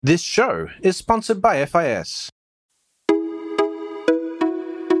This show is sponsored by FIS.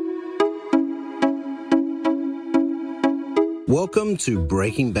 Welcome to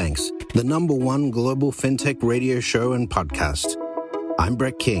Breaking Banks, the #1 global fintech radio show and podcast. I'm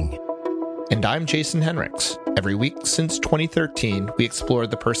Brett King. And I'm Jason Henricks. Every week since 2013, we explore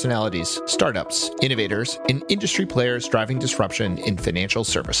the personalities, startups, innovators, and industry players driving disruption in financial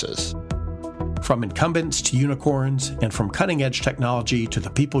services. From incumbents to unicorns, and from cutting-edge technology to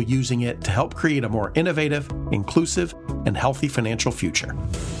the people using it to help create a more innovative, inclusive, and healthy financial future.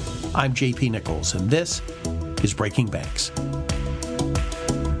 I'm JP Nichols, and this is Breaking Banks.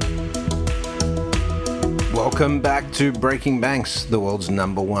 Welcome back to Breaking Banks, the world's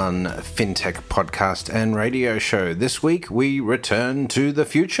 #1 fintech podcast and radio show. This week, we return to the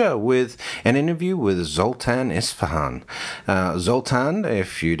future with an interview with Zoltan Isfahan. Zoltan,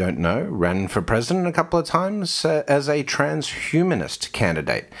 if you don't know, ran for president a couple of times as a transhumanist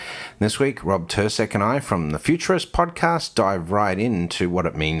candidate. This week, Rob Tursek and I from the Futurist podcast dive right into what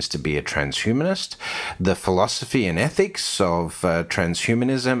it means to be a transhumanist, the philosophy and ethics of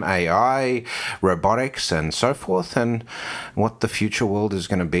transhumanism, AI, robotics, and so forth, and what the future world is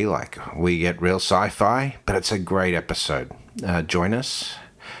going to be like. We get real sci-fi, but it's a great episode. Join us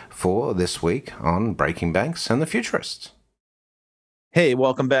for this week on Breaking Banks and the Futurists. Hey,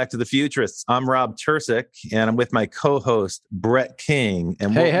 welcome back to The Futurists. I'm Rob Tursek, and I'm with my co-host, Brett King.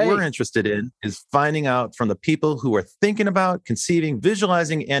 And what we're interested in is finding out from the people who are thinking about, conceiving,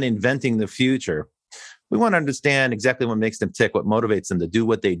 visualizing, and inventing the future. We want to understand exactly what makes them tick, what motivates them to do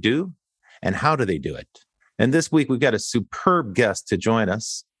what they do, and how do they do it. And this week, we've got a superb guest to join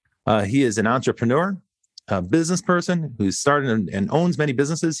us. He is an entrepreneur, a business person who's started and owns many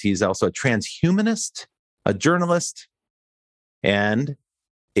businesses. He's also a transhumanist, a journalist, and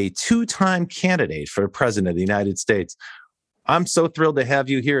a 2-time candidate for president of the United States. I'm so thrilled to have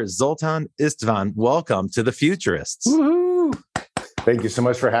you here, Zoltan Isfahan. Welcome to the Futurists. Woohoo! Thank you so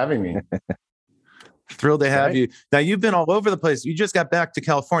much for having me. Thrilled to have you. Now, you've been all over the place. You just got back to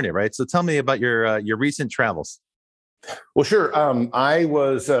California, right? So tell me about your recent travels. Well, sure. I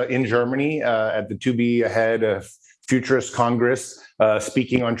was in Germany at the To Be Ahead Futurist Congress,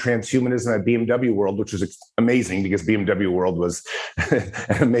 speaking on transhumanism at BMW World, which was amazing because BMW World was an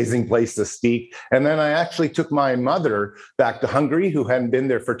amazing place to speak. And then I actually took my mother back to Hungary, who hadn't been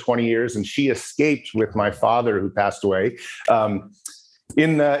there for 20 years, and she escaped with my father, who passed away.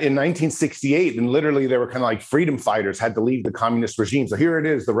 In 1968, and literally they were kind of like freedom fighters, had to leave the communist regime. So here it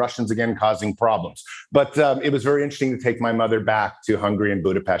is, the Russians again causing problems. But it was very interesting to take my mother back to Hungary and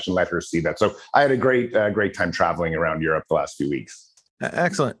Budapest and let her see that. So I had a great time traveling around Europe the last few weeks.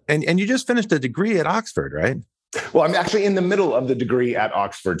 Excellent. And you just finished a degree at Oxford, right? Well, I'm actually in the middle of the degree at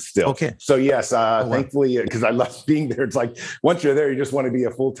Oxford still. Okay. So yes, thankfully, because I love being there. It's like, once you're there, you just want to be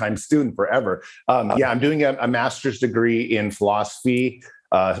a full-time student forever. I'm doing a master's degree in philosophy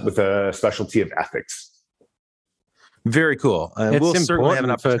with a specialty of ethics. Very cool. We'll certainly have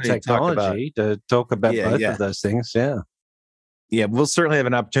an opportunity to talk about both of those things. Yeah, we'll certainly have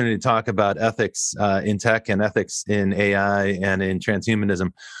an opportunity to talk about ethics in tech and ethics in AI and in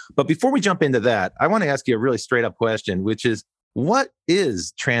transhumanism. But before we jump into that, I want to ask you a really straight up question, which is, what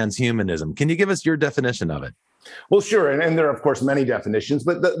is transhumanism? Can you give us your definition of it? Well, sure. And there are, of course, many definitions,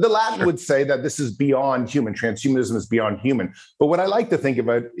 but the Latin would say that this is beyond human. Transhumanism is beyond human. But what I like to think of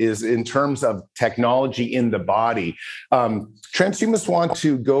it is in terms of technology in the body. Transhumanists want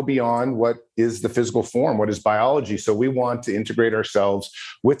to go beyond what is the physical form, what is biology. So we want to integrate ourselves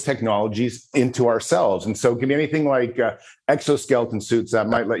with technologies into ourselves. And so it can be anything like exoskeleton suits that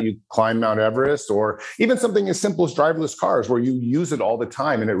might let you climb Mount Everest, or even something as simple as driverless cars where you use it all the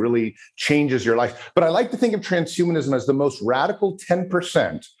time and it really changes your life. But I like to think of transhumanism as the most radical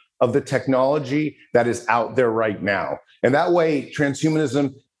 10% of the technology that is out there right now. And that way,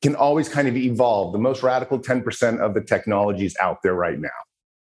 transhumanism can always kind of evolve. The most radical 10% of the technology is out there right now.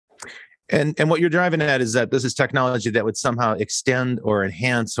 And what you're driving at is that this is technology that would somehow extend or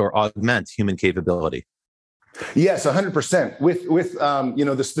enhance or augment human capability. Yes, 100%. With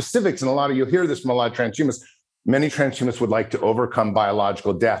the specifics, and you'll hear this from a lot of transhumanists. Many transhumanists would like to overcome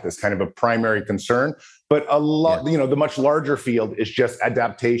biological death as kind of a primary concern, but the much larger field is just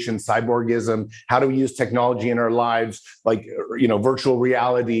adaptation, cyborgism, how do we use technology in our lives, like virtual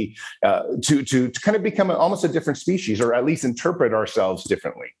reality, to kind of become almost a different species, or at least interpret ourselves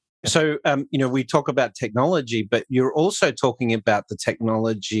differently. So, we talk about technology, but you're also talking about the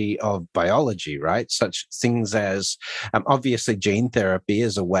technology of biology, right? Such things as, obviously, gene therapy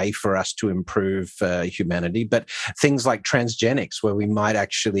is a way for us to improve humanity, but things like transgenics, where we might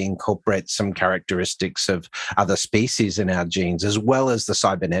actually incorporate some characteristics of other species in our genes, as well as the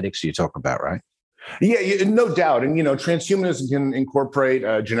cybernetics you talk about, right? Yeah, no doubt. And, transhumanism can incorporate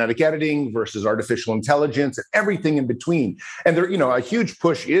genetic editing versus artificial intelligence and everything in between. And there, a huge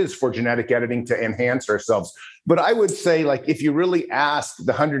push is for genetic editing to enhance ourselves. But I would say, like, if you really ask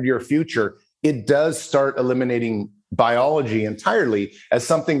the 100-year future, it does start eliminating biology entirely as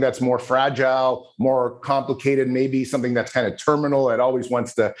something that's more fragile, more complicated, maybe something that's kind of terminal. It always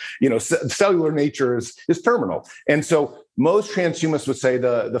wants to, cellular nature is terminal. And so most transhumanists would say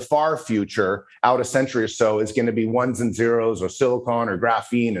the far future, out a century or so, is going to be ones and zeros or silicon or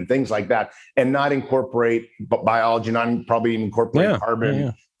graphene and things like that, and not incorporate biology, not probably even incorporate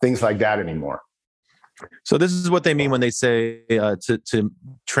carbon, things like that anymore. So this is what they mean when they say to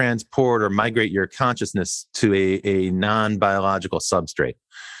transport or migrate your consciousness to a non-biological substrate.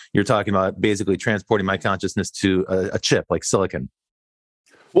 You're talking about basically transporting my consciousness to a chip like silicon.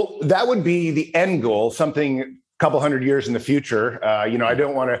 Well, that would be the end goal, something couple hundred years in the future. I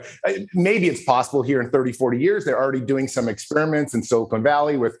don't want to, maybe it's possible here in 30, 40 years. They're already doing some experiments in Silicon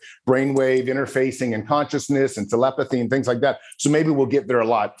Valley with brainwave interfacing and consciousness and telepathy and things like that. So maybe we'll get there a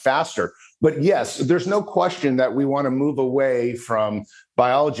lot faster. But yes, there's no question that we want to move away from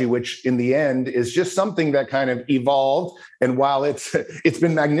biology, which in the end is just something that kind of evolved. And while it's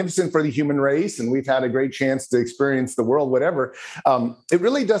been magnificent for the human race and we've had a great chance to experience the world, whatever, it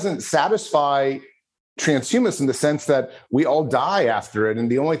really doesn't satisfy transhumanists in the sense that we all die after it. And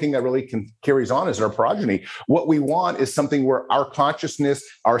the only thing that really carries on is our progeny. What we want is something where our consciousness,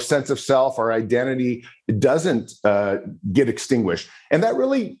 our sense of self, our identity doesn't get extinguished. And that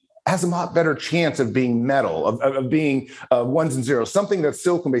really has a lot better chance of being metal, of being ones and zeros, something that's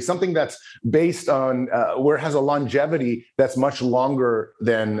silicon-based, something that's based on where it has a longevity that's much longer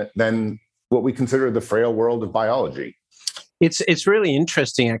than what we consider the frail world of biology. It's really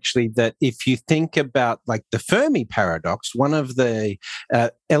interesting, actually, that if you think about like the Fermi paradox, one of the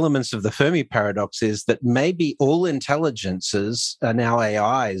elements of the Fermi paradox is that maybe all intelligences are now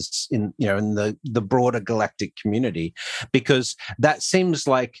AIs in the broader galactic community, because that seems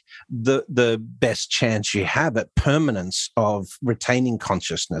like the best chance you have at permanence of retaining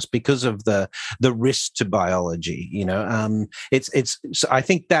consciousness because of the risk to biology. So I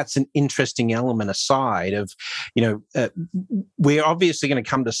think that's an interesting element aside of we're obviously going to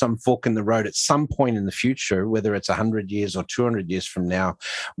come to some fork in the road at some point in the future, whether it's 100 years or 200 years from now,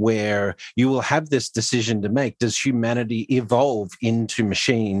 where you will have this decision to make. Does humanity evolve into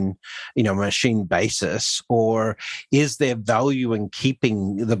machine basis, or is there value in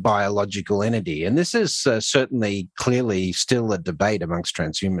keeping the biological entity? And this is certainly clearly still a debate amongst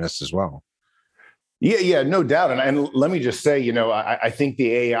transhumanists as well. Yeah, no doubt. And let me just say, I think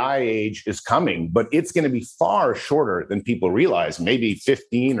the AI age is coming, but it's going to be far shorter than people realize, maybe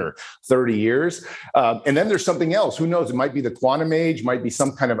 15 or 30 years. And then there's something else. Who knows? It might be the quantum age, might be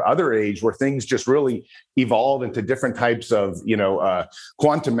some kind of other age where things just really evolve into different types of,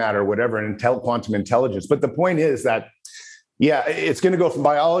 quantum matter, whatever, and quantum intelligence. But the point is that it's going to go from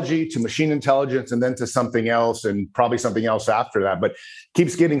biology to machine intelligence and then to something else and probably something else after that, but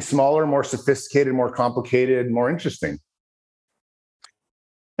keeps getting smaller, more sophisticated, more complicated, more interesting.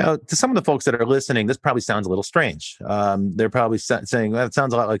 Now, to some of the folks that are listening, this probably sounds a little strange. They're probably saying, well, it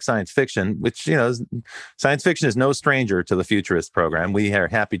sounds a lot like science fiction, which, science fiction is no stranger to the Futurist program. We are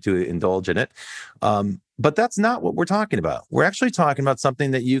happy to indulge in it. But that's not what we're talking about. We're actually talking about something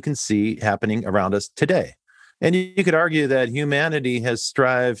that you can see happening around us today. And you could argue that humanity has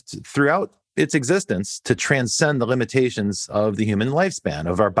strived throughout its existence to transcend the limitations of the human lifespan,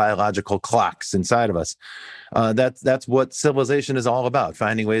 of our biological clocks inside of us. That's what civilization is all about,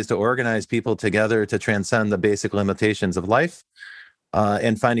 finding ways to organize people together to transcend the basic limitations of life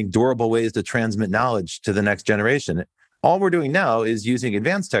and finding durable ways to transmit knowledge to the next generation. All we're doing now is using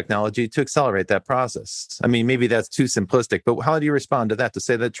advanced technology to accelerate that process. I mean, maybe that's too simplistic, but how do you respond to that, to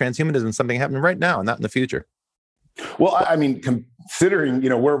say that transhumanism is something happening right now and not in the future? Well, I mean, considering,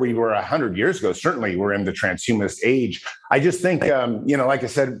 where we were 100 years ago, certainly we're in the transhumanist age. I just think, like I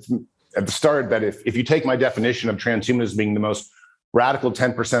said at the start, that if you take my definition of transhumanism being the most radical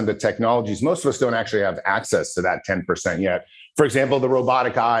 10% of the technologies, most of us don't actually have access to that 10% yet. For example, the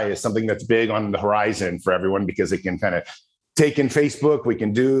robotic eye is something that's big on the horizon for everyone because it can kind of take in Facebook. We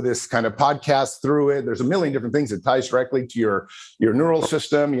can do this kind of podcast through it. There's a million different things that ties directly to your neural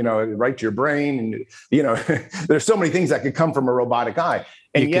system, right to your brain. And, there's so many things that could come from a robotic eye.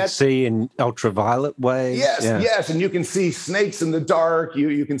 And you can see in ultraviolet waves. Yes. And you can see snakes in the dark.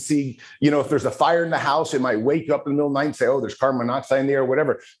 You can see, if there's a fire in the house, it might wake up in the middle of the night and say, oh, there's carbon monoxide in the air,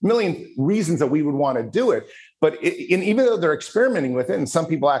 whatever. A million reasons that we would want to do it. But even though they're experimenting with it, and some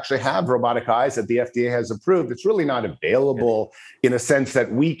people actually have robotic eyes that the FDA has approved, it's really not available in a sense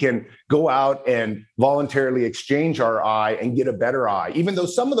that we can go out and voluntarily exchange our eye and get a better eye, even though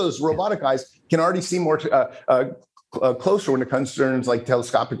some of those robotic eyes can already see more closer when it concerns like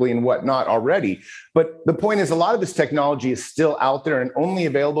telescopically and whatnot already. But the point is, a lot of this technology is still out there and only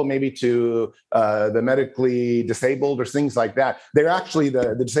available maybe to the medically disabled or things like that. They're actually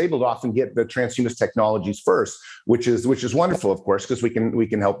the disabled often get the transhumanist technologies first, which is wonderful, of course, because we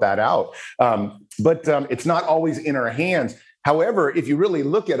can help that out. But it's not always in our hands. However, if you really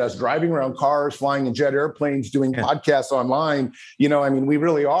look at us driving around cars, flying in jet airplanes, doing podcasts online, we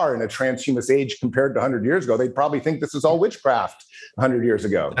really are in a transhumanist age compared to 100 years ago. They'd probably think this is all witchcraft 100 years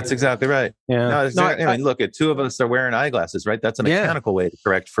ago. That's exactly right. Yeah. Look, at two of us are wearing eyeglasses, right? That's a mechanical way to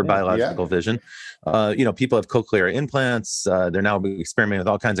correct for biological vision. People have cochlear implants. They're now experimenting with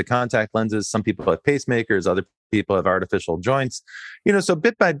all kinds of contact lenses. Some people have pacemakers. Other people have artificial joints. So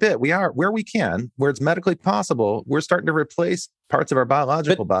bit by bit, we are where we can, where it's medically possible, we're starting to replace parts of our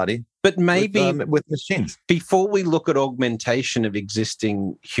biological body. But maybe with machines. Before we look at augmentation of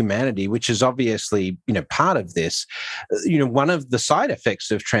existing humanity, which is obviously, part of this, one of the side effects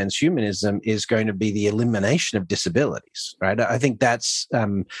of transhumanism is going to be the elimination of disabilities, right? I think that's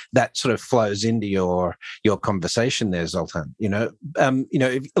that sort of flows into your conversation there, Zoltan.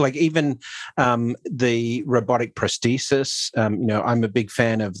 Even the robotic prosthesis. I'm a big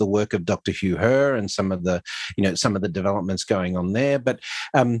fan of the work of Dr. Hugh Herr and some of the developments going on there, but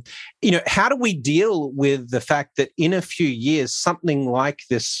how do we deal with the fact that in a few years, something like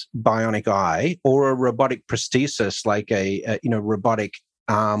this bionic eye or a robotic prosthesis, like a robotic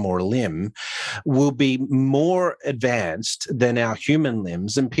arm or limb, will be more advanced than our human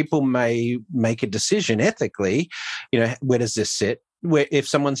limbs, and people may make a decision ethically, where does this sit? Where if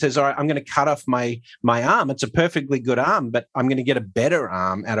someone says, all right, I'm going to cut off my arm, it's a perfectly good arm, but I'm going to get a better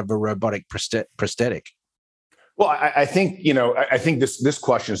arm out of a robotic prosthetic. Well, I think this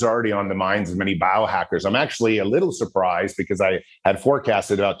question is already on the minds of many biohackers. I'm actually a little surprised because I had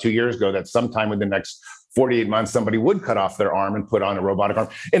forecasted about 2 years ago that sometime within the next 48 months, somebody would cut off their arm and put on a robotic arm.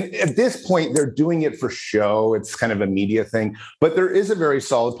 And at this point, they're doing it for show. It's kind of a media thing. But there is a very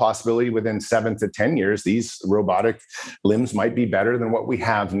solid possibility within 7 to 10 years, these robotic limbs might be better than what we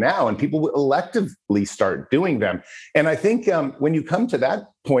have now. And people will electively start doing them. And I think when you come to that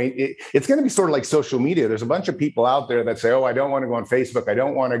point, it's going to be sort of like social media. There's a bunch of people out there that say, oh, I don't want to go on Facebook. I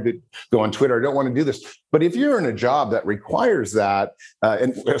don't want to go on Twitter. I don't want to do this. But if you're in a job that requires that,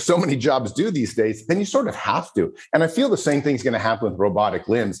 and so many jobs do these days, then you sort of have to. And I feel the same thing is going to happen with robotic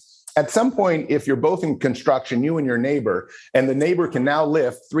limbs. At some point, if you're both in construction, you and your neighbor, and the neighbor can now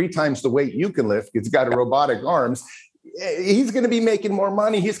lift 3 times the weight you can lift, it's got a robotic arms, he's going to be making more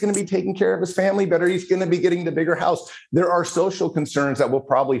money. He's going to be taking care of his family better. He's going to be getting the bigger house. There are social concerns that will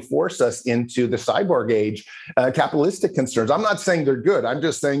probably force us into the cyborg age, capitalistic concerns. I'm not saying they're good. I'm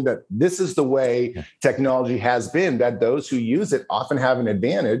just saying that this is the way technology has been, that those who use it often have an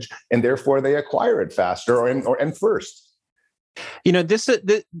advantage, and therefore they acquire it faster and first.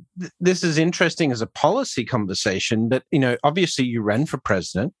 This is interesting as a policy conversation, but, obviously you ran for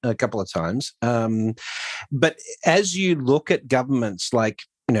president a couple of times. But as you look at governments like,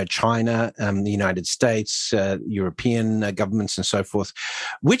 China, the United States, European governments and so forth,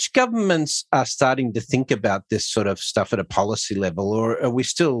 which governments are starting to think about this sort of stuff at a policy level, or are we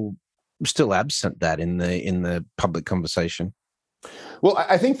still absent that in the public conversation? Well,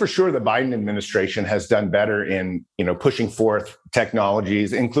 I think for sure the Biden administration has done better in, pushing forth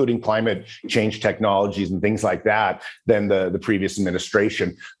technologies, including climate change technologies and things like that, than the previous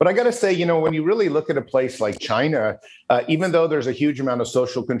administration. But I got to say, when you really look at a place like China, even though there's a huge amount of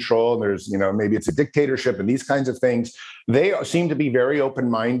social control, and there's, maybe it's a dictatorship and these kinds of things, they seem to be very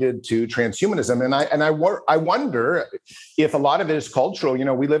open-minded to transhumanism. And I wonder if a lot of it is cultural.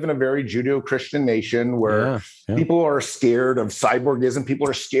 We live in a very Judeo-Christian nation where people are scared of cyborgism. People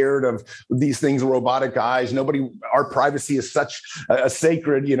are scared of these things, robotic eyes. Our privacy is such a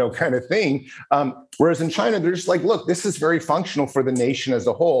sacred, kind of thing. Whereas in China, they're just like, look, this is very functional for the nation as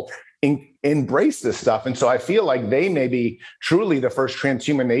a whole. embrace this stuff. And so I feel like they may be truly the first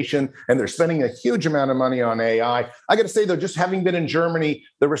transhuman nation, and they're spending a huge amount of money on AI. I got to say, though, just having been in Germany,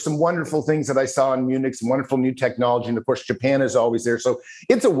 there were some wonderful things that I saw in Munich, some wonderful new technology. And of course, Japan is always there. So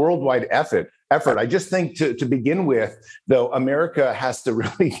it's a worldwide effort. I just think to begin with, though, America has to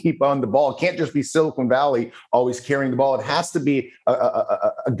really keep on the ball. It can't just be Silicon Valley always carrying the ball. It has to be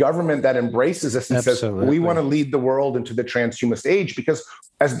a government that embraces this and Absolutely. says, we want to lead the world into the transhumanist age, because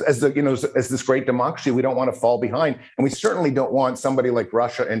as this great democracy, we don't want to fall behind. And we certainly don't want somebody like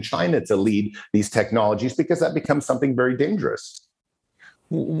Russia and China to lead these technologies, because that becomes something very dangerous.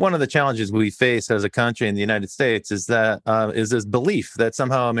 One of the challenges we face as a country in the United States is this belief that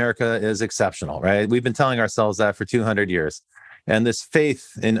somehow America is exceptional, right? We've been telling ourselves that for 200 years. And this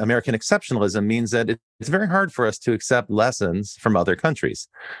faith in American exceptionalism means that it's very hard for us to accept lessons from other countries,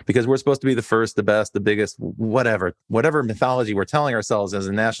 because we're supposed to be the first, the best, the biggest, whatever mythology we're telling ourselves as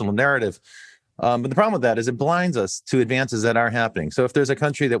a national narrative. But the problem with that is it blinds us to advances that are happening. So if there's a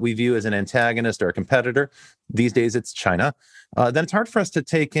country that we view as an antagonist or a competitor, these days it's China, then it's hard for us to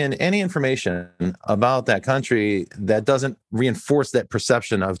take in any information about that country that doesn't reinforce that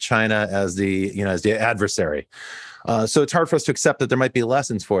perception of China as the adversary. So it's hard for us to accept that there might be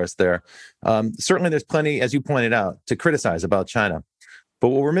lessons for us there. Certainly there's plenty, as you pointed out, to criticize about China. But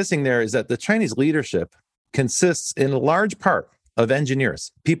what we're missing there is that the Chinese leadership consists in large part of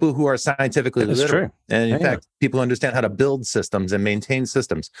engineers, people who are scientifically literate, and in fact, people who understand how to build systems and maintain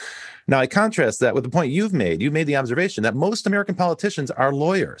systems. Now, I contrast that with the point you've made. You made the observation that most American politicians are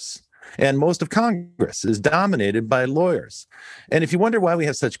lawyers, and most of Congress is dominated by lawyers. And if you wonder why we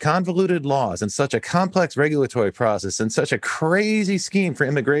have such convoluted laws and such a complex regulatory process and such a crazy scheme for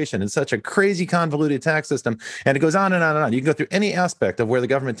immigration and such a crazy convoluted tax system, and it goes on and on and on. You can go through any aspect of where the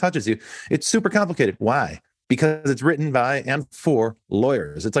government touches you. It's super complicated. Why? Because it's written by and for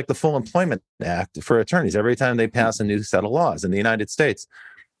lawyers. It's like the Full Employment Act for attorneys every time they pass a new set of laws in the United States.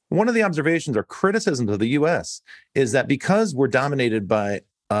 One of the observations or criticisms of the U.S. is that because we're dominated by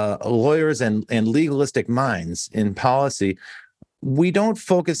lawyers and legalistic minds in policy, we don't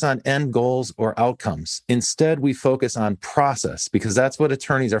focus on end goals or outcomes. Instead, we focus on process, because that's what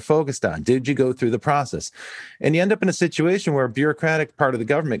attorneys are focused on. Did you go through the process? And you end up in a situation where a bureaucratic part of the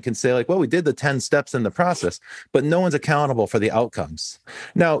government can say, like, well, we did the 10 steps in the process, but no one's accountable for the outcomes.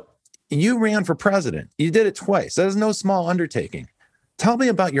 Now, you ran for president. You did it twice. That is no small undertaking. Tell me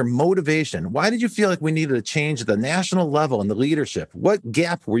about your motivation. Why did you feel like we needed to change the national level and the leadership? What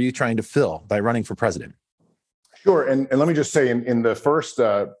gap were you trying to fill by running for president? Sure. And let me just say, in the first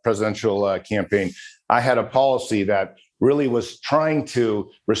presidential campaign, I had a policy that really was trying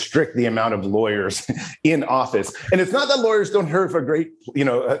to restrict the amount of lawyers in office. And it's not that lawyers don't serve a great,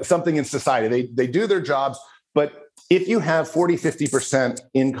 something in society. They do their jobs. But if you have 40, 50%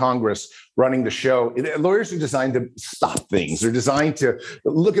 in Congress running the show, lawyers are designed to stop things. They're designed to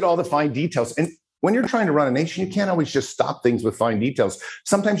look at all the fine details. And when you're trying to run a nation, you can't always just stop things with fine details.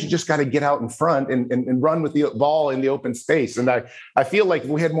 Sometimes you just got to get out in front and run with the ball in the open space. And I feel like if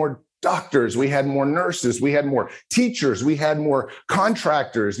we had more doctors, we had more nurses, we had more teachers, we had more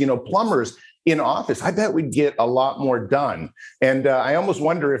contractors, plumbers in office, I bet we'd get a lot more done. And I almost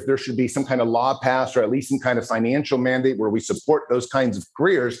wonder if there should be some kind of law passed, or at least some kind of financial mandate where we support those kinds of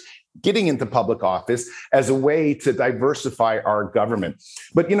careers getting into public office as a way to diversify our government.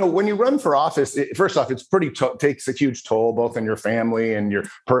 But, when you run for office, first off, it's takes a huge toll, both on your family and your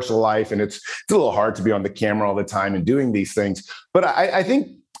personal life. And it's a little hard to be on the camera all the time and doing these things. But I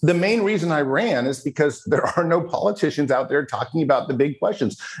think the main reason I ran is because there are no politicians out there talking about the big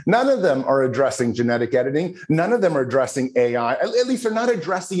questions. None of them are addressing genetic editing. None of them are addressing AI. At least they're not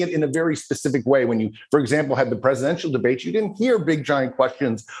addressing it in a very specific way. When you, for example, had the presidential debates, you didn't hear big, giant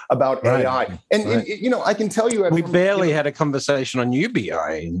questions about AI. And, I can tell you— We barely had a conversation on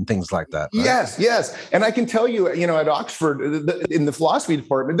UBI and things like that. Right? Yes. And I can tell you, at Oxford, in the philosophy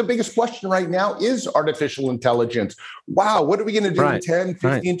department, the biggest question right now is artificial intelligence. Wow, what are we going to do in 10,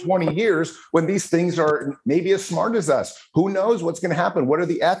 15, 20 years when these things are maybe as smart as us? Who knows what's going to happen? What are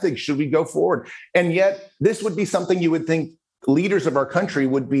the ethics? Should we go forward? And yet this would be something you would think leaders of our country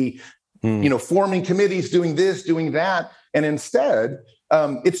would be, forming committees, doing this, doing that. And instead,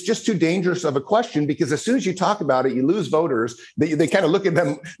 it's just too dangerous of a question, because as soon as you talk about it, you lose voters. They kind of look at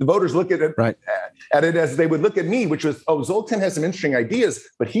them. The voters look at it, at it as they would look at me, which was, Zoltan has some interesting ideas,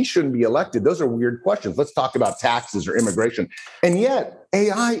 but he shouldn't be elected. Those are weird questions. Let's talk about taxes or immigration. And yet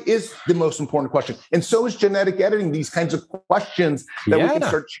AI is the most important question. And so is genetic editing, these kinds of questions that we can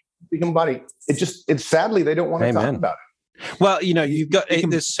start the human body. It's sadly, they don't want to talk about it. Well,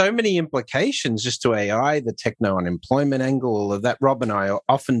 there's so many implications just to AI, the techno-unemployment angle, all of that. Rob and I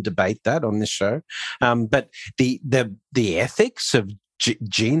often debate that on this show. But the ethics of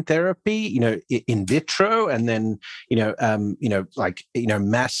gene therapy, in vitro, and then,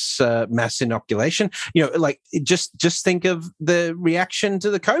 mass inoculation, just think of the reaction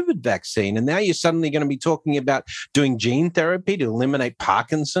to the COVID vaccine. And now you're suddenly going to be talking about doing gene therapy to eliminate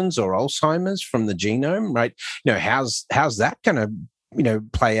Parkinson's or Alzheimer's from the genome, right? How's that going to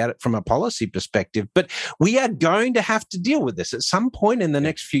play out from a policy perspective? But we are going to have to deal with this at some point in the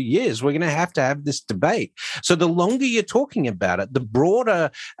next few years. We're going to have this debate. So the longer you're talking about it, the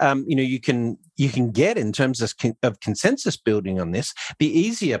broader you can get in terms of consensus building on this, the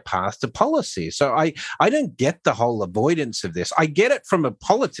easier path to policy. So I don't get the whole avoidance of this. I get it from a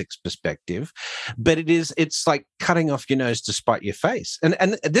politics perspective, but it's like cutting off your nose to spite your face.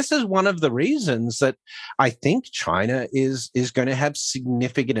 And this is one of the reasons that I think China is going to have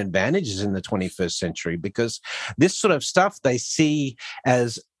significant advantages in the 21st century, because this sort of stuff they see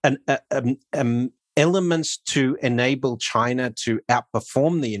as elements to enable China to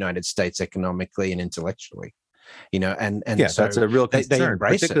outperform the United States economically and intellectually. So that's a real concern,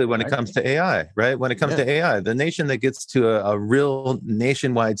 particularly when it comes to AI, right? When it comes to AI, the nation that gets to a real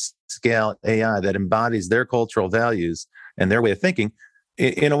nationwide scale AI that embodies their cultural values and their way of thinking,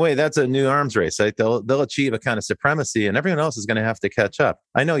 in a way, that's a new arms race. Right? They'll achieve a kind of supremacy, and everyone else is going to have to catch up.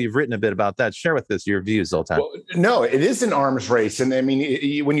 I know you've written a bit about that. Share with us your views, Zoltan. Well, no, it is an arms race. And I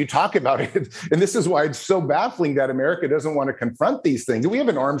mean, when you talk about it, and this is why it's so baffling that America doesn't want to confront these things. We have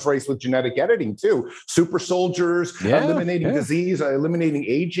an arms race with genetic editing, too. Super soldiers, eliminating disease, eliminating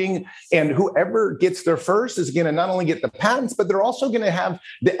aging. And whoever gets there first is going to not only get the patents, but they're also going to have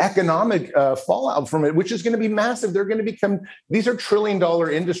the economic fallout from it, which is going to be massive. They're going to these are trillion-dollar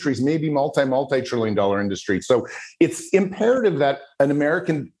industries, maybe multi-trillion-dollar industries. So it's imperative that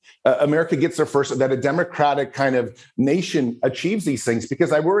America gets there first, that a democratic kind of nation achieves these things,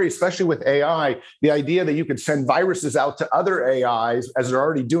 because I worry, especially with AI, the idea that you could send viruses out to other AIs, as they're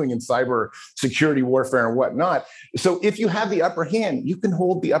already doing in cyber security warfare and whatnot. So if you have the upper hand, you can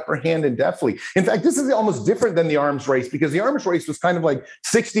hold the upper hand indefinitely. In fact, this is almost different than the arms race, because the arms race was kind of like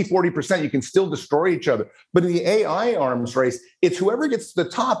 60-40%. You can still destroy each other. But in the AI arms race, it's whoever gets to the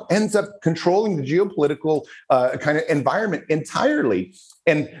top ends up controlling the geopolitical kind of environment entirely.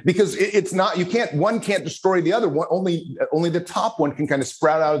 And because it's not, one can't destroy the other. Only the top one can kind of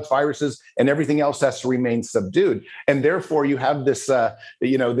sprout out its viruses, and everything else has to remain subdued. And therefore, you have this,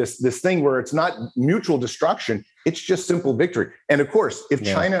 this thing where it's not mutual destruction. It's just simple victory. And of course, if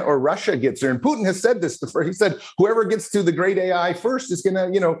China or Russia gets there, and Putin has said this before, he said, whoever gets to the great AI first is going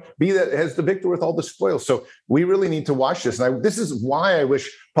to, be that has the victor with all the spoils. So we really need to watch this. And this is why I wish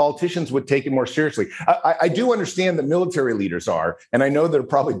politicians would take it more seriously. I do understand that military leaders are, and I know they're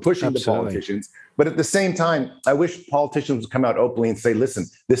probably pushing the politicians, but at the same time, I wish politicians would come out openly and say, listen,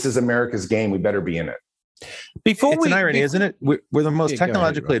 this is America's game. We better be in it. It's an irony, isn't it? We're the most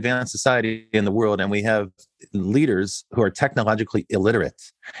technologically advanced society in the world, and we have leaders who are technologically illiterate.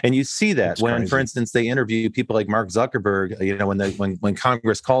 And you see that when, for instance, they interview people like Mark Zuckerberg. When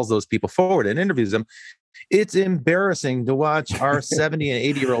Congress calls those people forward and interviews them, it's embarrassing to watch our 70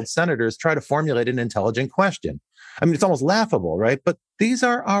 and 80-year-old senators try to formulate an intelligent question. I mean, it's almost laughable, right? But these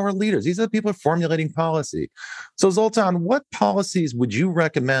are our leaders. These are the people formulating policy. So, Zoltan, what policies would you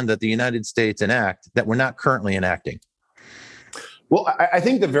recommend that the United States enact that we're not currently enacting? Well, I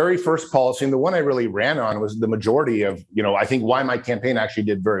think the very first policy, and the one I really ran on, was the majority of, I think why my campaign actually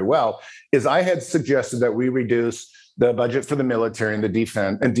did very well, is I had suggested that we reduce the budget for the military and the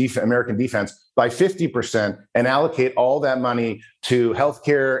defense and American defense by 50% and allocate all that money to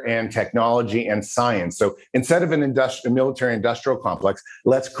healthcare and technology and science. So instead of a military industrial complex,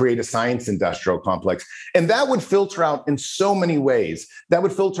 let's create a science industrial complex. And that would filter out in so many ways. That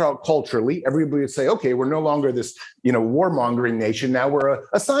would filter out culturally. Everybody would say, okay, we're no longer this, warmongering nation. Now we're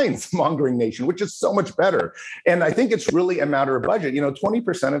a science mongering nation, which is so much better. And I think it's really a matter of budget.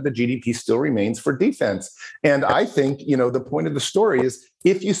 20% of the GDP still remains for defense. And I think, the point of the story is,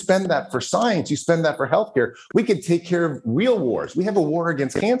 if you spend that for science, you spend that for healthcare, we can take care of real wars. We have a war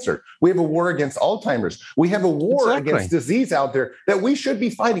against cancer. We have a war against Alzheimer's. We have a war against disease out there that we should be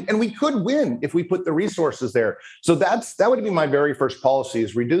fighting. And we could win if we put the resources there. So that would be my very first policy,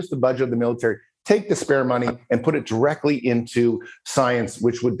 is reduce the budget of the military, take the spare money and put it directly into science,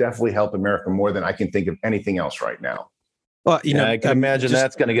 which would definitely help America more than I can think of anything else right now. Well, I can imagine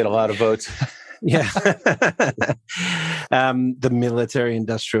that's going to get a lot of votes. Yeah. The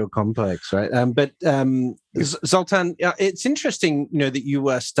military-industrial complex, right? Zoltan, it's interesting, that you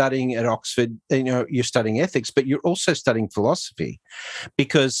were studying at Oxford. You're studying ethics, but you're also studying philosophy,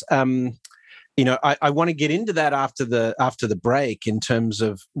 because I want to get into that after the break in terms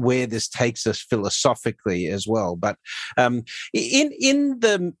of where this takes us philosophically as well. But in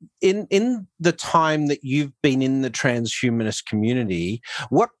the time that you've been in the transhumanist community,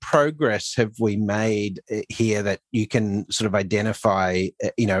 what progress have we made here that you can sort of identify,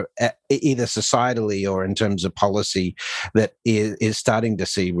 either societally or in terms of policy, that is starting to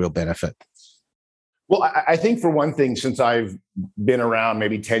see real benefit? Well, I think for one thing, since I've been around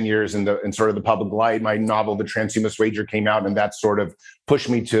maybe 10 years in sort of the public light, my novel, The Transhumanist Rager, came out, and that sort of pushed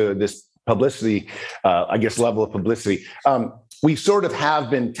me to this publicity, level of publicity. We sort of have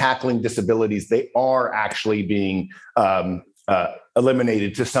been tackling disabilities. They are actually being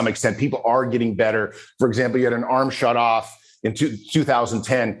eliminated to some extent. People are getting better. For example, you had an arm shut off in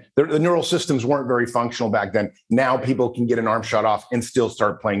 2010, the neural systems weren't very functional back then. Now people can get an arm shut off and still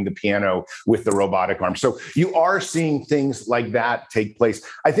start playing the piano with the robotic arm. So you are seeing things like that take place.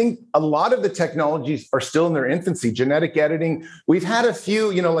 I think a lot of the technologies are still in their infancy. Genetic editing, we've had a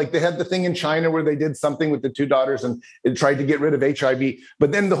few, like they had the thing in China where they did something with the two daughters and it tried to get rid of HIV.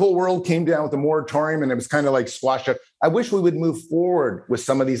 But then the whole world came down with a moratorium and it was kind of like squashed up. I wish we would move forward with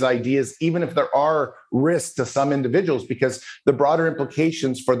some of these ideas, even if there are risks to some individuals, because the broader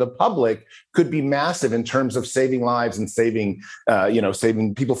implications for the public could be massive in terms of saving lives and saving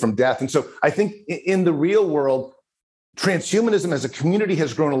people from death. And so I think in the real world, transhumanism as a community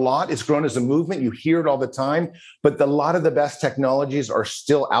has grown a lot. It's grown as a movement. You hear it all the time, but a lot of the best technologies are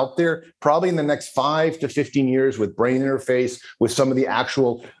still out there. Probably in the next 5 to 15 years, with brain interface, with some of the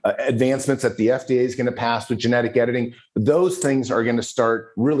actual advancements that the FDA is going to pass with genetic editing, those things are going to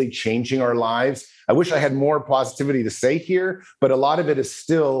start really changing our lives. I wish I had more positivity to say here, but a lot of it is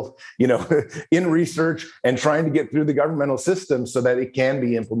still, in research and trying to get through the governmental system so that it can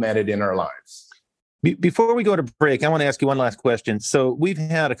be implemented in our lives. Before we go to break, I want to ask you one last question. So we've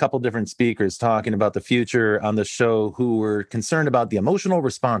had a couple different speakers talking about the future on the show who were concerned about the emotional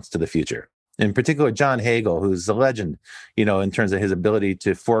response to the future. In particular, John Hagel, who's a legend, in terms of his ability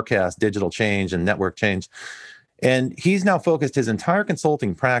to forecast digital change and network change. And he's now focused his entire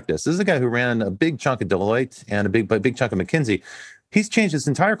consulting practice. This is a guy who ran a big chunk of Deloitte and a big chunk of McKinsey. He's changed his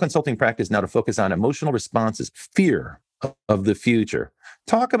entire consulting practice now to focus on emotional responses, fear of the future.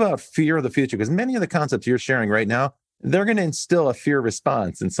 Talk about fear of the future, because many of the concepts you're sharing right now, they're going to instill a fear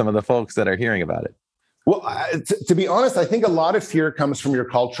response in some of the folks that are hearing about it. Well, to be honest, I think a lot of fear comes from your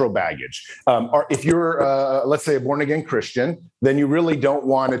cultural baggage. Or if you're, let's say, a born-again Christian, then you really don't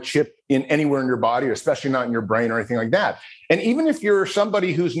want a chip in anywhere in your body, or especially not in your brain or anything like that. And even if you're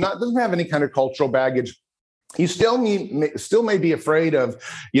somebody who's doesn't have any kind of cultural baggage, you still may be afraid of,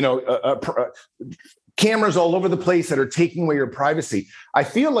 cameras all over the place that are taking away your privacy. I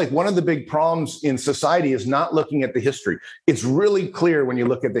feel like one of the big problems in society is not looking at the history. It's really clear when you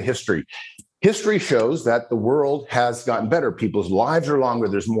look at the history. History shows that the world has gotten better. People's lives are longer.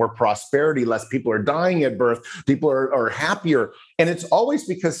 There's more prosperity. Less people are dying at birth. People are happier. And it's always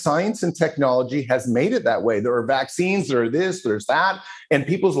because science and technology has made it that way. There are vaccines, there are this, there's that, and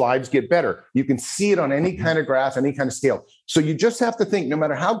people's lives get better. You can see it on any kind of graph, any kind of scale. So you just have to think, no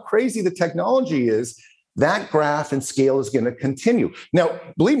matter how crazy the technology is, that graph and scale is going to continue. Now,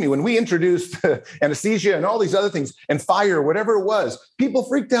 believe me, when we introduced anesthesia and all these other things and fire, whatever it was, people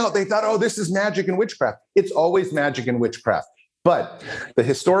freaked out. They thought, oh, this is magic and witchcraft. It's always magic and witchcraft. But the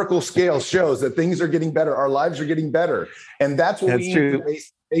historical scale shows that things are getting better. Our lives are getting better. And that's what we need to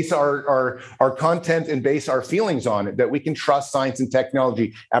base our content and base our feelings on it, that we can trust science and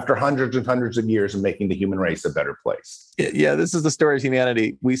technology after hundreds and hundreds of years of making the human race a better place. Yeah, this is the story of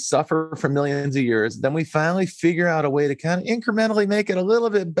humanity. We suffer for millions of years. Then we finally figure out a way to kind of incrementally make it a little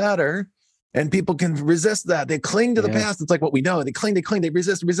bit better. And people can resist that. They cling to the past. It's like what we know. They cling, they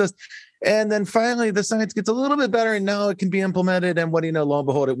resist. And then finally the science gets a little bit better and now it can be implemented. And what do you know, lo and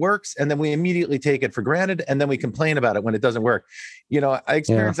behold, it works. And then we immediately take it for granted. And then we complain about it when it doesn't work. I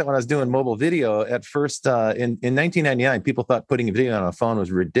experienced that when I was doing mobile video at first. In 1999, people thought putting a video on a phone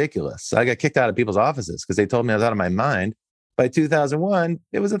was ridiculous. So I got kicked out of people's offices because they told me I was out of my mind. By 2001,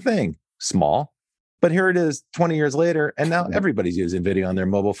 it was a thing, small. But here it is 20 years later, and now everybody's using video on their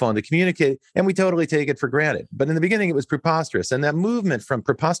mobile phone to communicate, and we totally take it for granted. But in the beginning, it was preposterous. And that movement from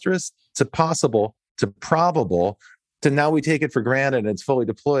preposterous to possible to probable to now we take it for granted and it's fully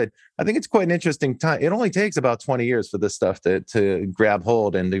deployed, I think it's quite an interesting time. It only takes about 20 years for this stuff to grab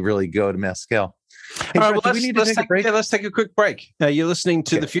hold and to really go to mass scale. Hey, all right, well, let's take a quick break. You're listening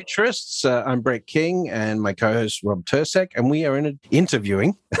to The Futurists. I'm Brett King and my co-host Rob Tursek, and we are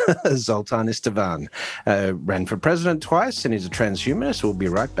interviewing Zoltan Istvan. Ran for president twice and he's a transhumanist. We'll be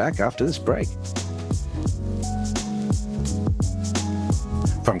right back after this break.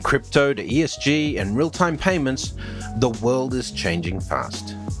 From crypto to ESG and real-time payments, the world is changing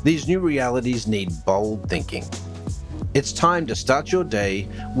fast. These new realities need bold thinking. It's time to start your day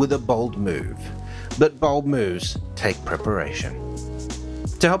with a bold move. But bold moves take preparation.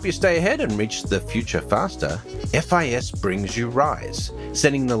 To help you stay ahead and reach the future faster, FIS brings you Rise,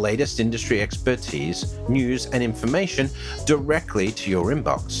 sending the latest industry expertise, news, and information directly to your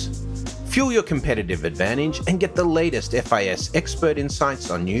inbox. Fuel your competitive advantage and get the latest FIS expert insights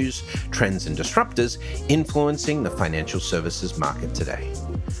on news, trends, and disruptors influencing the financial services market today.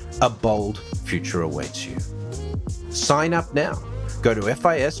 A bold future awaits you. Sign up now. Go to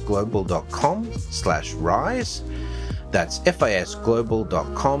fisglobal.com/rise. That's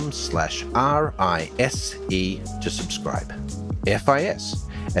fisglobal.com/RISE to subscribe. FIS,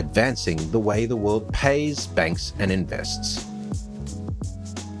 advancing the way the world pays, banks, and invests.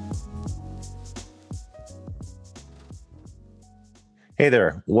 Hey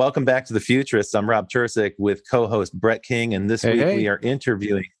there. Welcome back to The Futurists. I'm Rob Tursek with co-host Brett King, and this week we are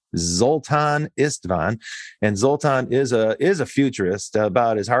interviewing Zoltan Istvan. And Zoltan is a futurist,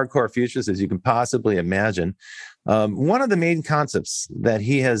 about as hardcore futurist as you can possibly imagine. One of the main concepts that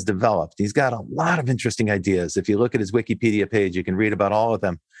he has developed, he's got a lot of interesting ideas. If you look at his Wikipedia page, you can read about all of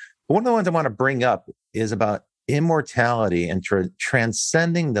them. But one of the ones I want to bring up is about immortality and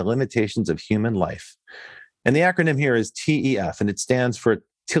transcending the limitations of human life. And the acronym here is TEF, and it stands for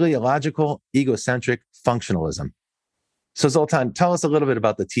teleological egocentric functionalism. So Zoltan, tell us a little bit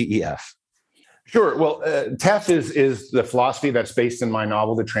about the TEF. Sure. Well, TEF is the philosophy that's based in my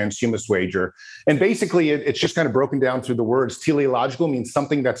novel, The Transhumanist Wager. And basically, it's just kind of broken down through the words. Teleological means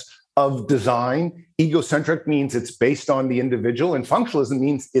something that's of design. Egocentric means it's based on the individual. And functionalism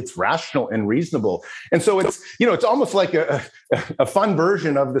means it's rational and reasonable. And so it's almost like a fun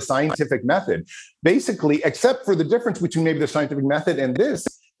version of the scientific method. Basically, except for the difference between maybe the scientific method and this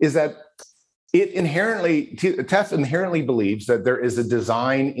is that TEF inherently believes that there is a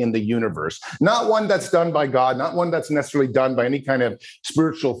design in the universe, not one that's done by God, not one that's necessarily done by any kind of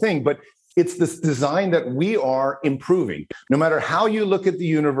spiritual thing, but it's this design that we are improving. No matter how you look at the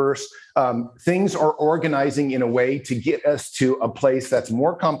universe, things are organizing in a way to get us to a place that's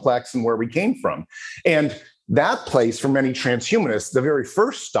more complex than where we came from. And that place, for many transhumanists, the very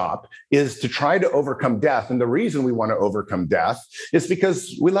first stop is to try to overcome death. And the reason we want to overcome death is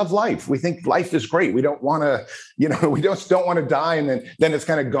because we love life. We think life is great. We don't want to, we just don't want to die. And then it's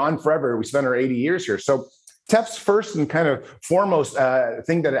kind of gone forever. We spent our 80 years here. So TEF's first and kind of foremost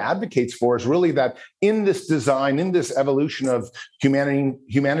thing that it advocates for is really that in this design, in this evolution of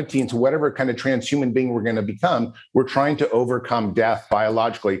humanity into whatever kind of transhuman being we're going to become, we're trying to overcome death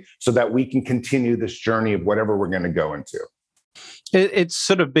biologically so that we can continue this journey of whatever we're going to go into. It's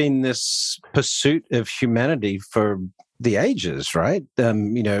sort of been this pursuit of humanity for the ages, right?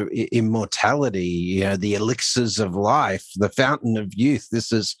 Immortality, the elixirs of life, the fountain of youth.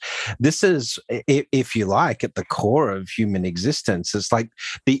 This is, if you like, at the core of human existence. It's like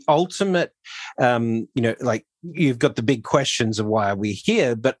the ultimate, you've got the big questions of why are we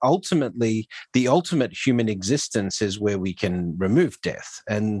here, but ultimately the ultimate human existence is where we can remove death.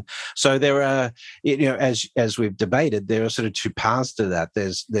 And so there are, as we've debated, there are sort of two paths to that.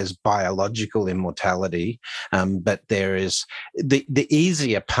 There's biological immortality, but there is the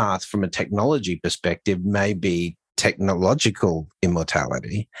easier path from a technology perspective may be technological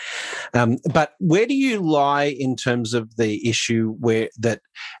immortality. But where do you lie in terms of the issue where that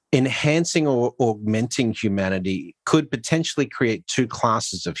enhancing or augmenting humanity could potentially create two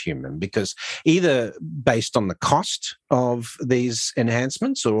classes of human? Because either based on the cost of these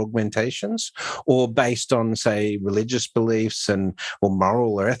enhancements or augmentations, or based on, say, religious beliefs or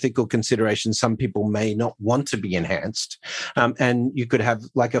moral or ethical considerations, some people may not want to be enhanced. And you could have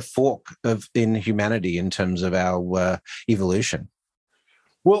like a fork in humanity in terms of our evolution.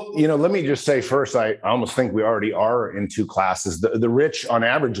 Well, let me just say first, I almost think we already are in two classes. The rich, on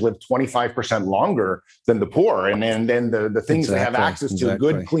average, live 25% longer than the poor. And then the things they have access to,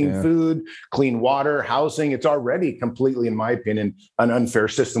 good, clean food, clean water, housing, it's already completely, in my opinion, an unfair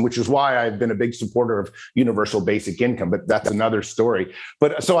system, which is why I've been a big supporter of universal basic income. But that's another story.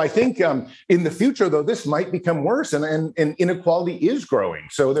 But so I think in the future, though, this might become worse and inequality is growing.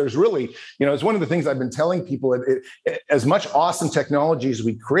 So there's really, it's one of the things I've been telling people, as much awesome technology as we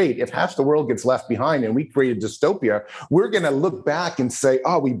we create, if half the world gets left behind and we create a dystopia, we're going to look back and say,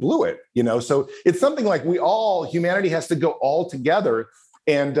 oh, we blew it. So it's something like humanity has to go all together.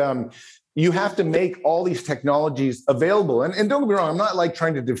 And you have to make all these technologies available. And don't get me wrong, I'm not like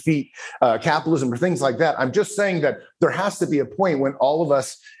trying to defeat capitalism or things like that. I'm just saying that there has to be a point when all of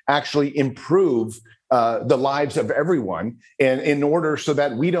us actually improve the lives of everyone, and in order so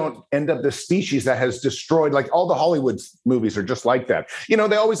that we don't end up the species that has destroyed, like all the Hollywood movies are just like that. They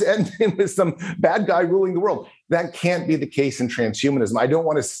always end in with some bad guy ruling the world. That can't be the case in transhumanism. I don't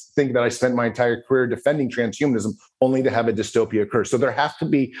want to think that I spent my entire career defending transhumanism only to have a dystopia occur. So there have to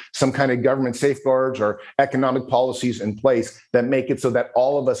be some kind of government safeguards or economic policies in place that make it so that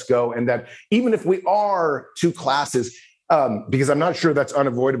all of us go, and that even if we are two classes, because I'm not sure that's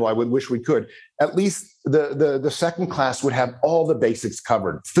unavoidable, I would wish we could, at least the second class would have all the basics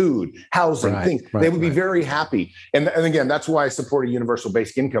covered: food, housing, things. They would be very happy. And again, that's why I support a universal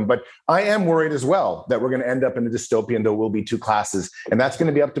basic income. But I am worried as well that we're going to end up in a dystopia and there will be two classes. And that's going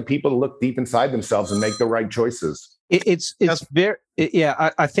to be up to people to look deep inside themselves and make the right choices. I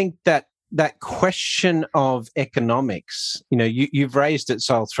think that question of economics, you've raised it,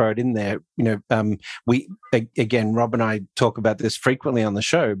 so I'll throw it in there. Rob and I talk about this frequently on the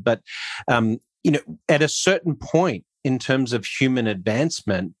show, but at a certain point in terms of human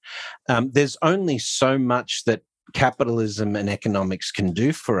advancement, there's only so much that capitalism and economics can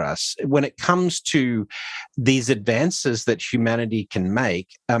do for us when it comes to these advances that humanity can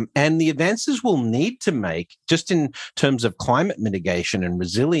make, and the advances we'll need to make just in terms of climate mitigation and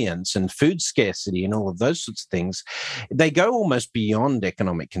resilience and food scarcity and all of those sorts of things. They go almost beyond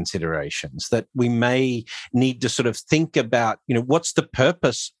economic considerations, that we may need to sort of think about, what's the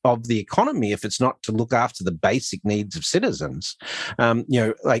purpose of the economy if it's not to look after the basic needs of citizens?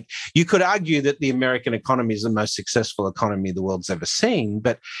 Like you could argue that the American economy is the most successful economy the world's ever seen.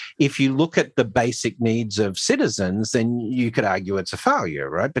 But if you look at the basic needs of citizens, then you could argue it's a failure,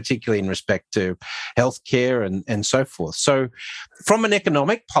 right? Particularly in respect to healthcare and so forth. So from an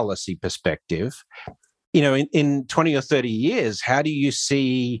economic policy perspective, in 20 or 30 years, how do you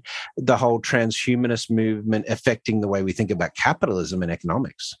see the whole transhumanist movement affecting the way we think about capitalism and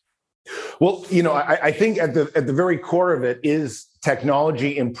economics? Well, I think at the very core of it is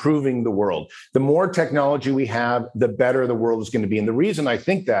technology improving the world. The more technology we have, the better the world is going to be. And the reason I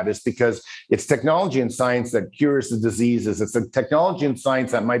think that is because it's technology and science that cures the diseases. It's the technology and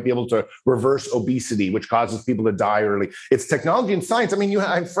science that might be able to reverse obesity, which causes people to die early. It's technology and science. I mean,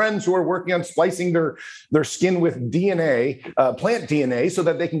 I have friends who are working on splicing their skin with DNA, plant DNA, so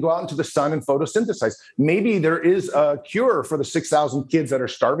that they can go out into the sun and photosynthesize. Maybe there is a cure for the 6,000 kids that are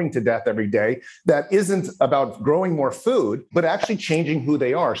starving to death every day that isn't about growing more food, but actually changing who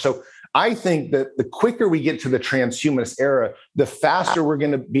they are. So I think that the quicker we get to the transhumanist era, the faster we're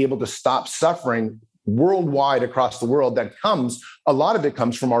going to be able to stop suffering worldwide across the world. A lot of it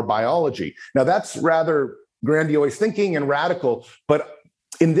comes from our biology. Now, that's rather grandiose thinking and radical, but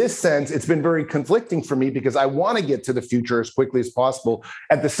in this sense, it's been very conflicting for me because I want to get to the future as quickly as possible.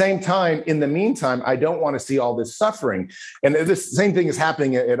 At the same time, in the meantime, I don't want to see all this suffering. And this same thing is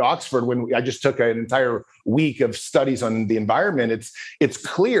happening at Oxford when I just took an entire week of studies on the environment. It's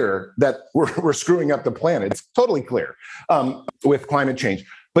clear that we're screwing up the planet. It's totally clear with climate change.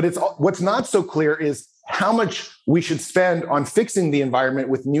 But what's not so clear is how much we should spend on fixing the environment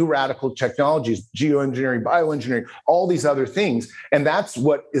with new radical technologies, geoengineering, bioengineering, all these other things. And that's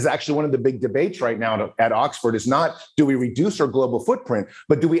what is actually one of the big debates right now at Oxford is not, do we reduce our global footprint,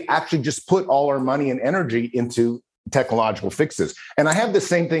 but do we actually just put all our money and energy into technological fixes? And I have the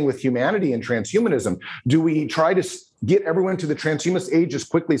same thing with humanity and transhumanism. Do we try to get everyone to the transhumanist age as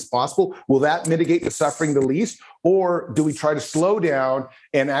quickly as possible? Will that mitigate the suffering the least? Or do we try to slow down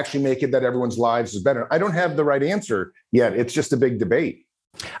and actually make it that everyone's lives is better? I don't have the right answer yet. It's just a big debate.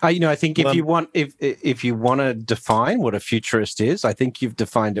 I think if you want to define what a futurist is, I think you've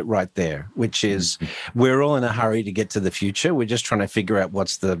defined it right there, which is we're all in a hurry to get to the future. We're just trying to figure out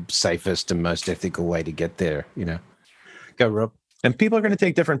what's the safest and most ethical way to get there, Go, Rob. And people are going to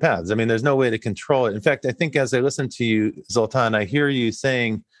take different paths. I mean, there's no way to control it. In fact, I think as I listen to you, Zoltan, I hear you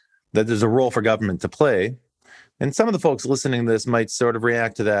saying that there's a role for government to play. And some of the folks listening to this might sort of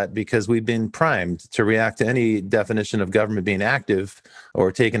react to that because we've been primed to react to any definition of government being active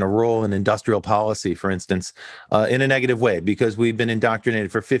or taking a role in industrial policy, for instance, in a negative way, because we've been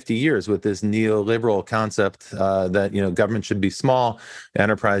indoctrinated for 50 years with this neoliberal concept that, government should be small,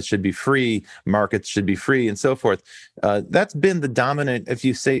 enterprise should be free, markets should be free, and so forth. That's been the dominant, if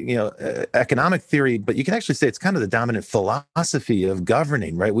you say, economic theory, but you can actually say it's kind of the dominant philosophy of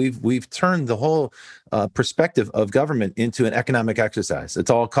governing, right? We've turned the whole perspective of government into an economic exercise. It's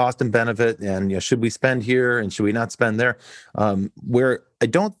all cost and benefit, and should we spend here and should we not spend there? Where I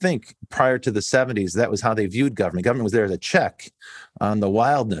don't think prior to the 70s that was how they viewed government. Government was there as a check on the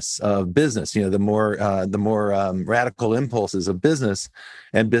wildness of business. The more radical impulses of business,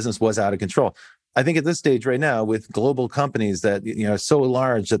 and business was out of control. I think at this stage right now, with global companies that are so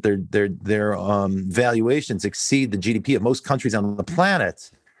large that their valuations exceed the GDP of most countries on the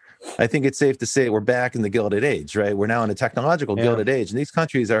planet, I think it's safe to say we're back in the Gilded Age, right? We're now in a technological Gilded Age, and these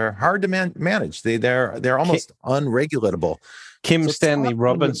countries are hard to manage. They're almost unregulatable. Kim Stanley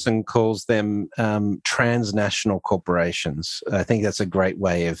Robinson calls them transnational corporations. I think that's a great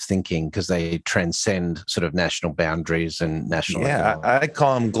way of thinking because they transcend sort of national boundaries and national. Yeah, I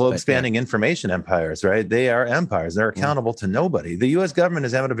call them globe-spanning information empires, right? They are empires. They're accountable to nobody. The U.S. government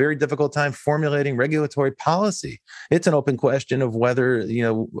is having a very difficult time formulating regulatory policy. It's an open question of whether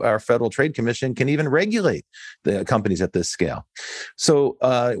our Federal Trade Commission can even regulate the companies at this scale. So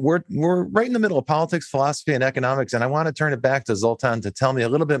we're right in the middle of politics, philosophy, and economics, and I want to turn it back to Zoltan to tell me a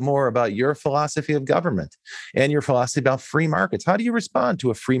little bit more about your philosophy of government and your philosophy about free markets. How do you respond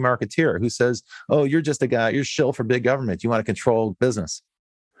to a free marketeer who says, oh, you're just a guy, you're shill for big government, you want to control business?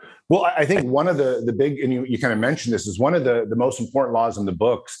 Well, I think one of the big, and you kind of mentioned this, is one of the most important laws in the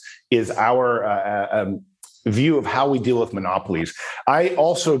books is our view of how we deal with monopolies. I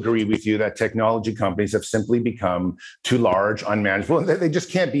also agree with you that technology companies have simply become too large, unmanageable, and they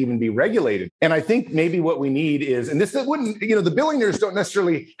just can't even be regulated. And I think maybe what we need is, and this wouldn't, the billionaires don't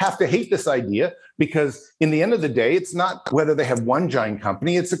necessarily have to hate this idea, because in the end of the day, it's not whether they have one giant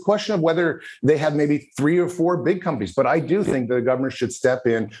company, it's a question of whether they have maybe 3 or 4 big companies. But I do think the government should step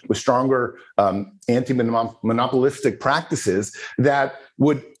in with stronger anti-monopolistic practices that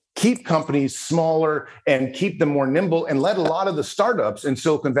would keep companies smaller and keep them more nimble, and let a lot of the startups in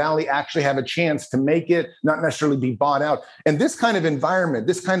Silicon Valley actually have a chance to make it, not necessarily be bought out. And this kind of environment,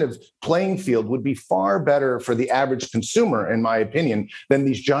 this kind of playing field would be far better for the average consumer, in my opinion, than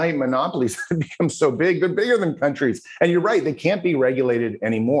these giant monopolies that become so big. They're bigger than countries. And you're right, they can't be regulated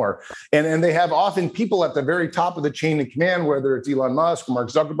anymore. And they have often people at the very top of the chain of command, whether it's Elon Musk or Mark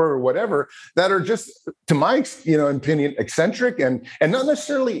Zuckerberg or whatever, that are just, to my opinion, eccentric and not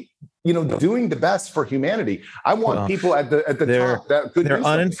necessarily doing the best for humanity. I want people at the top that could. They're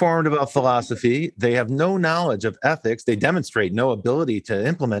uninformed about philosophy. They have no knowledge of ethics. They demonstrate no ability to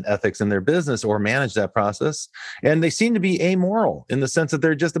implement ethics in their business or manage that process. And they seem to be amoral in the sense that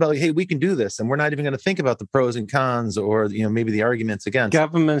they're just about, hey, we can do this, and we're not even going to think about the pros and cons or maybe the arguments against.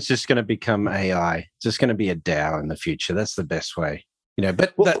 Government's just going to become AI. It's just going to be a DAO in the future. That's the best way.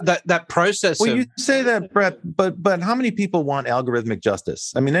 But that process. Well, you say that, Brett, but how many people want algorithmic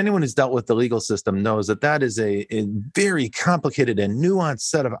justice? I mean, anyone who's dealt with the legal system knows that is a very complicated and nuanced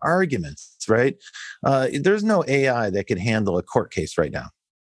set of arguments, right? There's no AI that can handle a court case right now.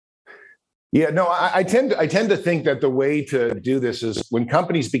 Yeah, no, I tend to think that the way to do this is when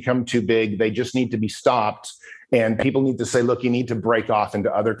companies become too big, they just need to be stopped. And people need to say, look, you need to break off into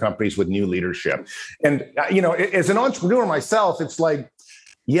other companies with new leadership. And, as an entrepreneur myself, it's like,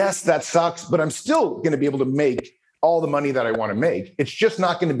 yes, that sucks, but I'm still going to be able to make all the money that I want to make. It's just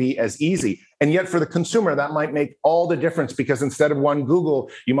not going to be as easy. And yet for the consumer, that might make all the difference, because instead of one Google,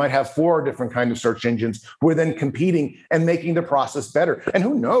 you might have 4 different kinds of search engines who are then competing and making the process better. And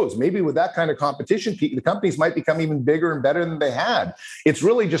who knows, maybe with that kind of competition, the companies might become even bigger and better than they had. It's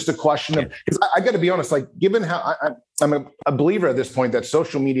really just a question of, because I got to be honest, like given how I'm a believer at this point that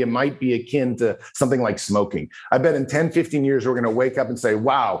social media might be akin to something like smoking. I bet in 10, 15 years, we're going to wake up and say,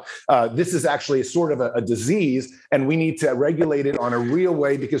 wow, this is actually a sort of a disease, and we need to regulate it on a real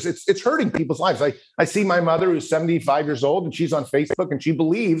way, because it's hurting people's lives. I see my mother who's 75 years old, and she's on Facebook, and she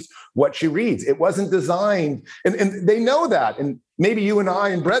believes what she reads. It wasn't designed, and they know that. And maybe you and I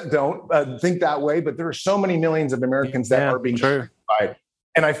and Brett don't think that way, but there are so many millions of Americans that are being by.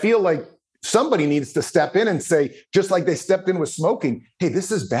 And I feel like somebody needs to step in and say, just like they stepped in with smoking, hey,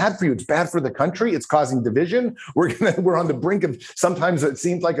 this is bad for you. It's bad for the country. It's causing division. We're on the brink of, sometimes it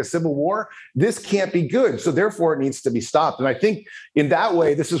seems like a civil war. This can't be good. So therefore it needs to be stopped. And I think in that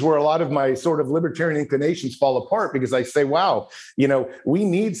way, this is where a lot of my sort of libertarian inclinations fall apart, because I say, wow, we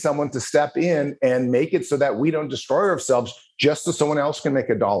need someone to step in and make it so that we don't destroy ourselves just so someone else can make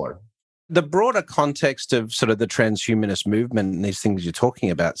 $1. the broader context of sort of the transhumanist movement and these things you're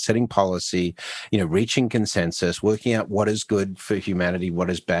talking about, setting policy, reaching consensus, working out what is good for humanity, what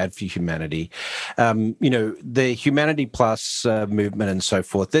is bad for humanity, the Humanity Plus movement and so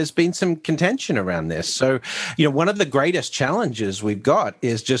forth, there's been some contention around this. So, one of the greatest challenges we've got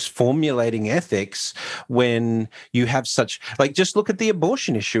is just formulating ethics when you have such, just look at the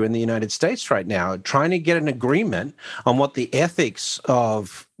abortion issue in the United States right now, trying to get an agreement on what the ethics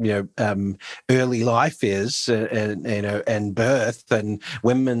of early life is, and birth and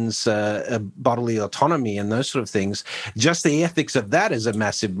women's bodily autonomy and those sort of things. Just the ethics of that is a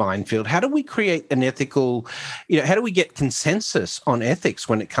massive minefield. How do we create an ethical, how do we get consensus on ethics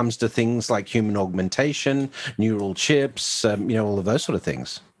when it comes to things like human augmentation, neural chips, all of those sort of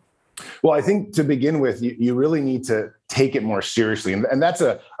things? Well, I think to begin with, you really need to take it more seriously. And that's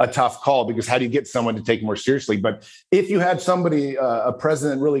a tough call, because how do you get someone to take it more seriously? But if you had somebody, a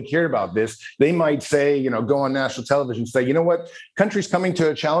president really cared about this, they might say, go on national television, say, you know what, country's coming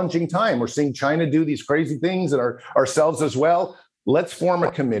to a challenging time. We're seeing China do these crazy things and ourselves as well. Let's form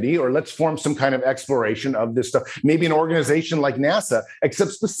a committee, or let's form some kind of exploration of this stuff. Maybe an organization like NASA, except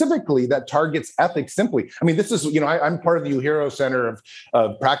specifically that targets ethics simply. I mean, this is, I'm part of the Uhiro Center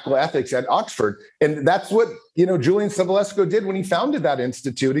of Practical Ethics at Oxford. And that's what, Julian Savulescu did when he founded that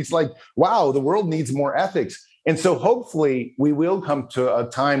institute. He's like, wow, the world needs more ethics. And so hopefully we will come to a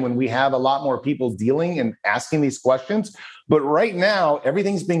time when we have a lot more people dealing and asking these questions. But right now,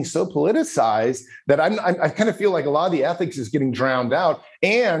 everything's being so politicized that I kind of feel like a lot of the ethics is getting drowned out.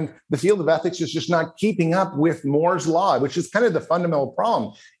 And the field of ethics is just not keeping up with Moore's law, which is kind of the fundamental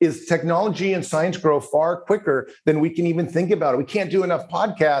problem, is technology and science grow far quicker than we can even think about it. We can't do enough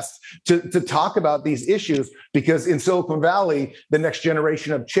podcasts to talk about these issues, because in Silicon Valley, the next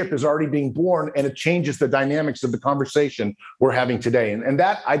generation of chip is already being born, and it changes the dynamics of the conversation we're having today. And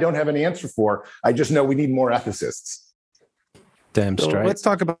that I don't have an answer for. I just know we need more ethicists. Damn straight. So let's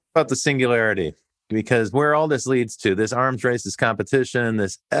talk about the singularity, because where all this leads to, this arms race, this competition,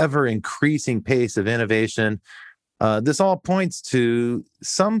 this ever increasing pace of innovation, this all points to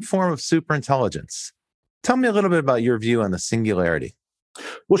some form of superintelligence. Tell me a little bit about your view on the singularity.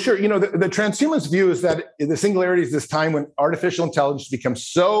 Well, sure. The transhumanist view is that the singularity is this time when artificial intelligence becomes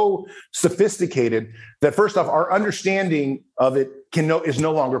so sophisticated that, first off, our understanding of it is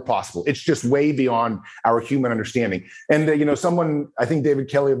no longer possible. It's just way beyond our human understanding. And, someone, I think David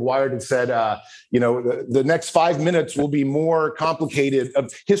Kelly of Wired had said, the next 5 minutes will be more complicated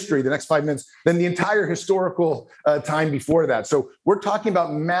of history, the next 5 minutes, than the entire historical time before that. So we're talking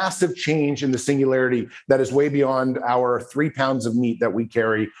about massive change in the singularity that is way beyond our 3 pounds of meat that we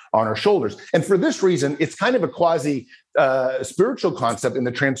carry on our shoulders. And for this reason, it's kind of a quasi spiritual concept in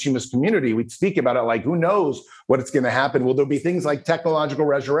the transhumanist community. We speak about it like, who knows what it's going to happen? Will there be things like technological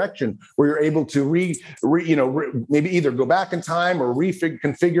resurrection, where you're able to maybe either go back in time or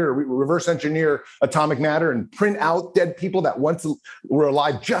reconfigure or reverse engineer atomic matter and print out dead people that once were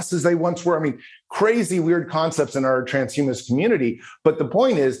alive just as they once were? I mean, crazy, weird concepts in our transhumanist community. But the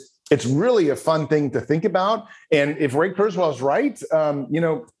point is, it's really a fun thing to think about. And if Ray Kurzweil is right,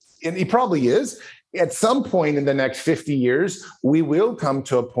 and he probably is, at some point in the next 50 years, we will come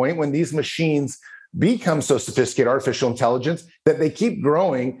to a point when these machines become so sophisticated, artificial intelligence, that they keep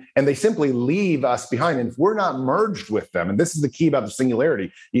growing and they simply leave us behind. And if we're not merged with them, and this is the key about the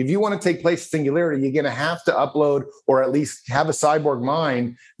singularity, if you want to take place in singularity, you're going to have to upload, or at least have a cyborg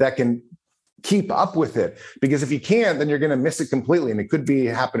mind that can keep up with it, because if you can't, then you're going to miss it completely, and it could be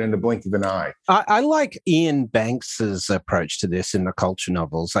happening in the blink of an eye. I like Ian Banks's approach to this in the culture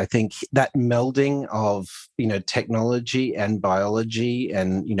novels. I think that melding of technology and biology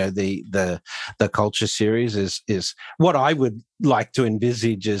and the culture series is what I would like to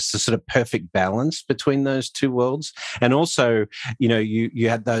envisage as the sort of perfect balance between those two worlds. And also, you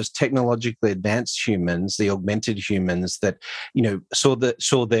had those technologically advanced humans, the augmented humans that saw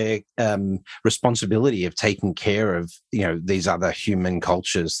their responsibility of taking care of these other human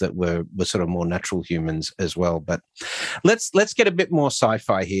cultures that were sort of more natural humans as well. But let's get a bit more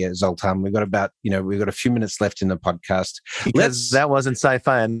sci-fi here, Zoltan. We've got a few minutes left in the podcast. That wasn't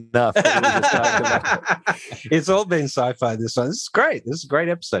sci-fi enough. It's all been sci-fi this one. This is great. This is a great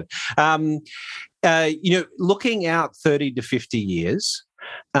episode. Looking out 30 to 50 years,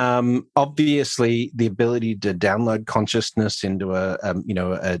 obviously the ability to download consciousness into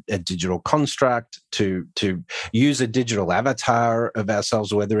a digital construct, to use a digital avatar of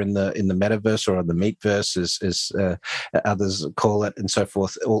ourselves, whether in the metaverse or the meatverse, as others call it, and so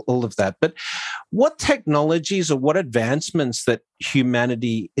forth, all of that. But what technologies or what advancements that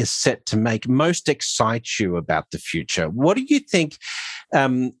humanity is set to make most excite you about the future? What do you think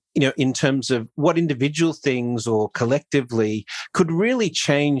in terms of what individual things or collectively could really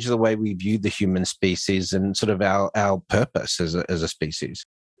change the way we view the human species and sort of our purpose as a species?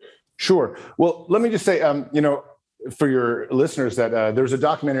 Sure. Well, let me just say, for your listeners, that there's a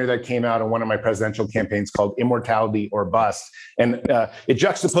documentary that came out on one of my presidential campaigns called Immortality or Bust. And it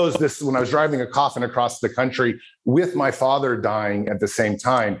juxtaposed this when I was driving a coffin across the country with my father dying at the same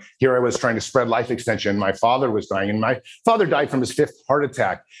time. Here I was trying to spread life extension. My father was dying, and my father died from his 5th heart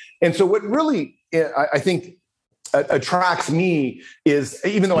attack. And so what really, I think, attracts me is,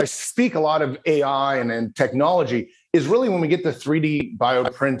 even though I speak a lot of AI and technology, is really when we get the 3D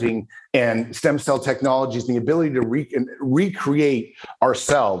bioprinting and stem cell technologies and the ability to recreate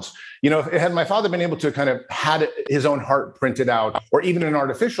ourselves. Had my father been able to kind of had his own heart printed out, or even an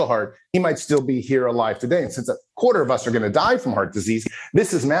artificial heart, he might still be here alive today. And since a quarter of us are going to die from heart disease,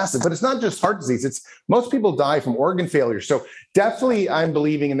 this is massive. But it's not just heart disease. It's most people die from organ failure. So definitely I'm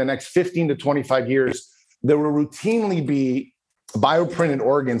believing in the next 15 to 25 years, there will routinely be bioprinted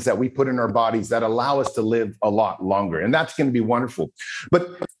organs that we put in our bodies that allow us to live a lot longer. And that's going to be wonderful. But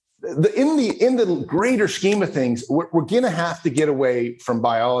in the greater scheme of things, we're going to have to get away from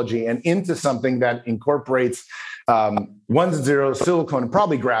biology and into something that incorporates ones and zeros, silicone, and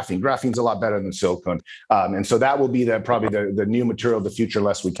probably graphene. Graphene's a lot better than silicone. And so that will be probably the new material of the future,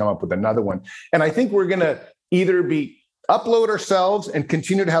 unless we come up with another one. And I think we're going to either upload ourselves and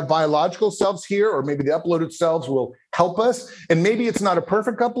continue to have biological selves here, or maybe the uploaded selves will help us. And maybe it's not a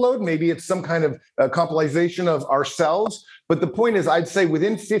perfect upload. Maybe it's some kind of compilation of ourselves. But the point is, I'd say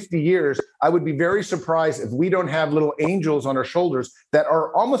within 50 years, I would be very surprised if we don't have little angels on our shoulders that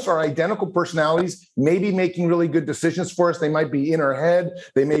are almost our identical personalities, maybe making really good decisions for us. They might be in our head.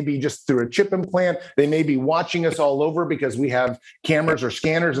 They may be just through a chip implant. They may be watching us all over because we have cameras or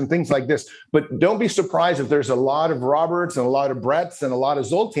scanners and things like this. But don't be surprised if there's a lot of Roberts and a lot of Bretts and a lot of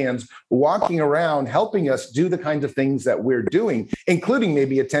Zoltans walking around helping us do the kinds of things that we're doing, including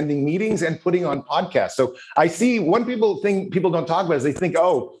maybe attending meetings and putting on podcasts. So I see one thing people don't talk about is they think,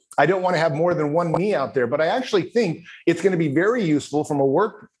 oh, I don't want to have more than one me out there. But I actually think it's going to be very useful from a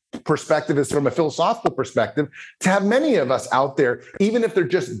work perspective, as from a philosophical perspective, to have many of us out there, even if they're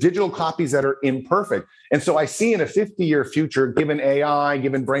just digital copies that are imperfect. And so I see in a 50-year future, given AI,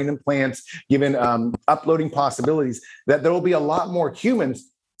 given brain implants, given uploading possibilities, that there will be a lot more humans.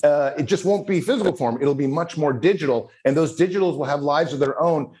 It just won't be physical form. It'll be much more digital. And those digitals will have lives of their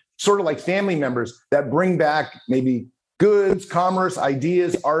own, sort of like family members that bring back maybe goods, commerce,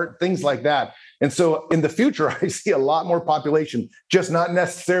 ideas, art, things like that. And so in the future, I see a lot more population, just not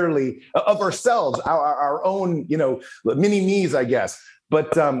necessarily of ourselves, our own, mini me's, I guess. But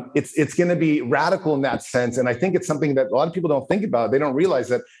it's going to be radical in that sense. And I think it's something that a lot of people don't think about. They don't realize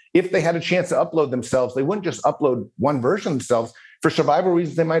that if they had a chance to upload themselves, they wouldn't just upload one version of themselves. For survival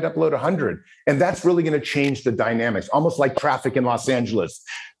reasons, they might upload 100. And that's really going to change the dynamics, almost like traffic in Los Angeles,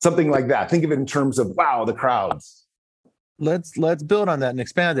 something like that. Think of it in terms of, wow, the crowds. Let's build on that and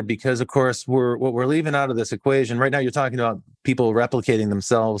expand it, because of course what we're leaving out of this equation right now, you're talking about people replicating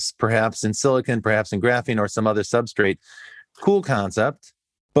themselves, perhaps in silicon, perhaps in graphene or some other substrate. Cool concept.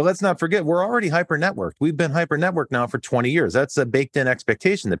 But let's not forget, we're already hyper-networked. We've been hyper-networked now for 20 years. That's a baked-in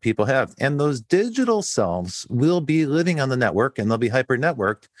expectation that people have. And those digital selves will be living on the network, and they'll be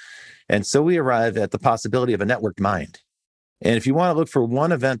hyper-networked. And so we arrive at the possibility of a networked mind. And if you want to look for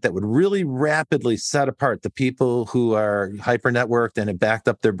one event that would really rapidly set apart the people who are hyper-networked and have backed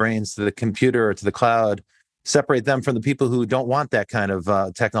up their brains to the computer or to the cloud, separate them from the people who don't want that kind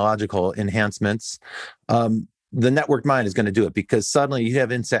of technological enhancements, the networked mind is going to do it, because suddenly you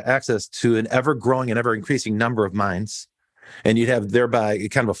have access to an ever-growing and ever-increasing number of minds. And you'd have thereby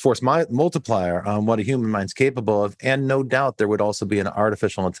kind of a force multiplier on what a human mind's capable of. And no doubt there would also be an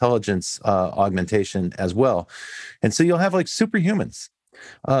artificial intelligence augmentation as well. And so you'll have like superhumans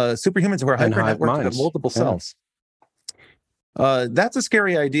who are hyper-networked, have multiple cells. That's a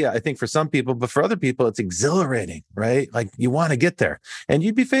scary idea, I think, for some people, but for other people, it's exhilarating, right? Like you want to get there, and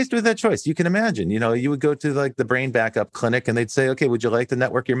you'd be faced with that choice. You can imagine, you would go to like the brain backup clinic and they'd say, okay, would you like to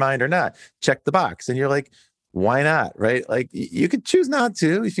network your mind or not? Check the box. And you're like, why not? Right? Like you could choose not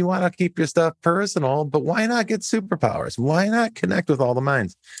to if you want to keep your stuff personal, but why not get superpowers? Why not connect with all the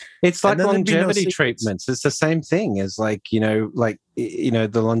minds? It's like longevity treatments. It's the same thing as the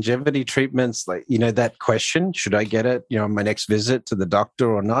longevity treatments, that question, should I get it, on my next visit to the doctor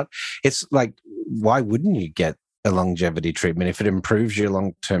or not? It's like, why wouldn't you get a longevity treatment if it improves your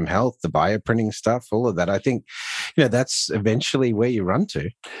long-term health, the bioprinting stuff, all of that? I think, that's eventually where you run to.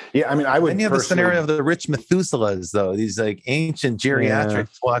 Yeah, I mean, I would. And you have the scenario of the rich Methuselahs, though, these like ancient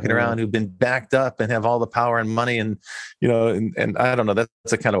geriatrics walking around who've been backed up and have all the power and money, and and I don't know, that's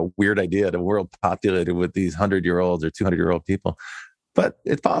a kind of weird idea. The world populated with these 100-year-olds or 200-year-old people, but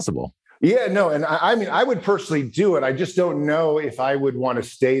it's possible. Yeah, no, and I mean, I would personally do it. I just don't know if I would want to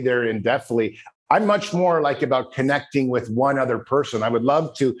stay there indefinitely. I'm much more like about connecting with one other person. I would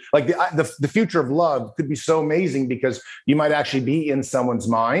love to, like the future of love could be so amazing because you might actually be in someone's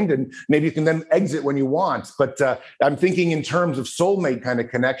mind and maybe you can then exit when you want. But I'm thinking in terms of soulmate kind of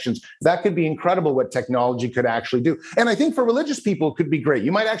connections, that could be incredible what technology could actually do. And I think for religious people, it could be great.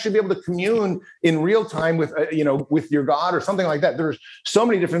 You might actually be able to commune in real time with, with your God or something like that. There's so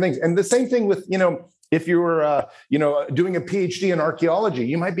many different things. And the same thing with, if you were, doing a PhD in archaeology,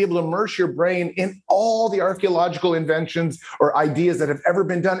 you might be able to immerse your brain in all the archaeological inventions or ideas that have ever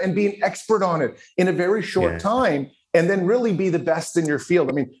been done and be an expert on it in a very short time, and then really be the best in your field.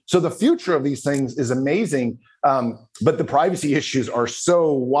 I mean, so the future of these things is amazing, but the privacy issues are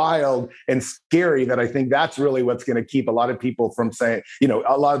so wild and scary that I think that's really what's going to keep a lot of people from saying,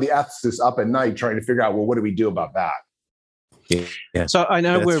 a lot of the ethicists up at night trying to figure out, well, what do we do about that? Yeah. So I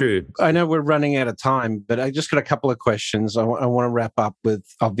know we're running out of time, but I just got a couple of questions. I want to wrap up with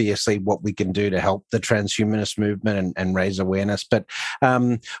obviously what we can do to help the transhumanist movement and raise awareness. But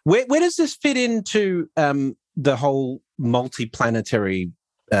where does this fit into the whole multi-planetary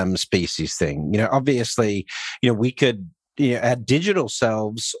species thing? Obviously, we could. Our digital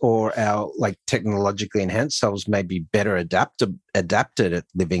selves or our technologically enhanced selves may be better adapted at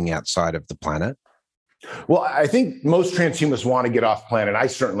living outside of the planet. Well, I think most transhumanists want to get off planet. I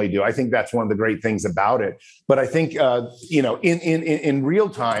certainly do. I think that's one of the great things about it. But I think, in real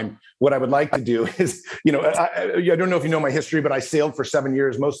time, what I would like to do is, I don't know if you know my history, but I sailed for 7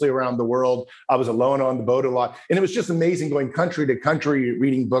 years, mostly around the world. I was alone on the boat a lot. And it was just amazing going country to country,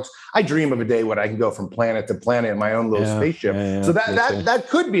 reading books. I dream of a day when I can go from planet to planet in my own little spaceship. So that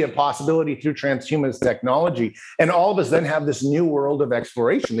could be a possibility through transhumanist technology. And all of us then have this new world of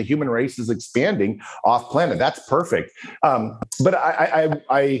exploration. The human race is expanding off planet. That's perfect. But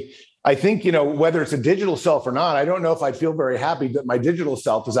I think, whether it's a digital self or not, I don't know if I'd feel very happy that my digital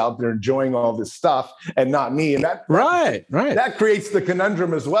self is out there enjoying all this stuff and not me. And that creates the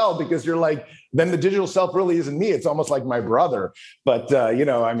conundrum as well, because you're like, then the digital self really isn't me. It's almost like my brother. But,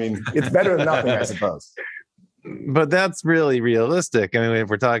 it's better than nothing, I suppose. But that's really realistic. I mean, if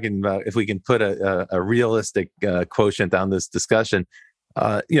we're talking about if we can put a realistic quotient on this discussion,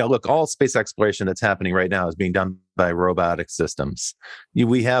 look, all space exploration that's happening right now is being done by robotic systems.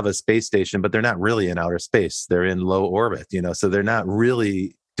 We have a space station, but they're not really in outer space. They're in low orbit, so they're not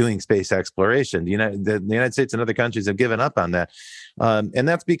really doing space exploration. The United States and other countries have given up on that. And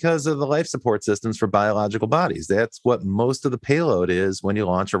that's because of the life support systems for biological bodies. That's what most of the payload is when you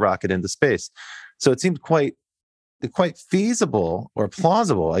launch a rocket into space. So it seems quite feasible or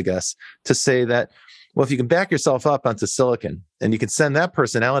plausible, I guess, to say that, well, if you can back yourself up onto silicon and you can send that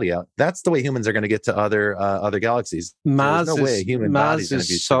personality out, that's the way humans are going to get to otry galaxies. Mars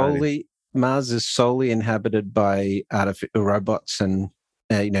is solely inhabited by robots and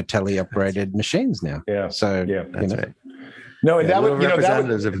teleoperated machines now. Yeah. So that's right. No, and that would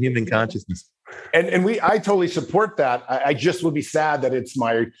representatives of human consciousness. And I totally support that. I just would be sad that it's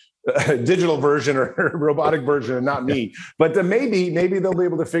my digital version or robotic version and not me. But maybe they'll be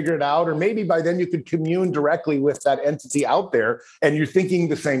able to figure it out, or maybe by then you could commune directly with that entity out there and you're thinking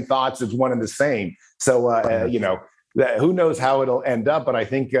the same thoughts as one and the same. So who knows how it'll end up, but I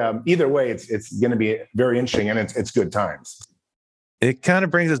think either way it's going to be very interesting, and it's good times. It kind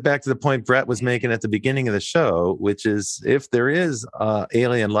of brings us back to the point Brett was making at the beginning of the show, which is if there is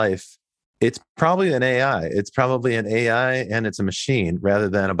alien life, it's probably an AI. It's probably an AI and it's a machine rather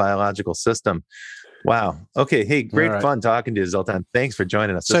than a biological system. Wow. Okay. Hey, great fun talking to you, Zoltan. Thanks for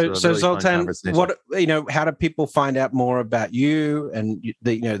joining us. So Zoltan, how do people find out more about you and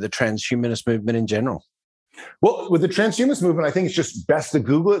the transhumanist movement in general? Well, with the transhumanist movement, I think it's just best to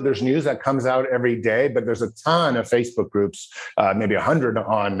Google it. There's news that comes out every day, but there's a ton of Facebook groups, maybe 100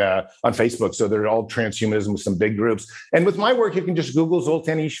 on Facebook. So they're all transhumanism with some big groups. And with my work, you can just Google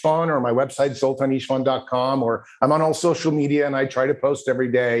Zoltan Istvan or my website, zoltanistvan.com, or I'm on all social media and I try to post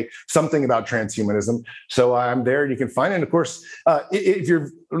every day something about transhumanism. So I'm there. You can find it. And of course, if your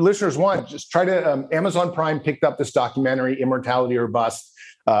listeners want, just try to, Amazon Prime picked up this documentary, Immortality or Bust,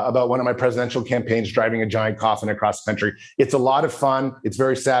 about one of my presidential campaigns, driving a giant coffin across the country. It's a lot of fun. It's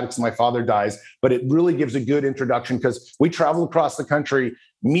very sad because my father dies, but it really gives a good introduction because we travel across the country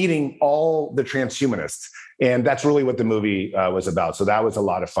meeting all the transhumanists. And that's really what the movie was about. So that was a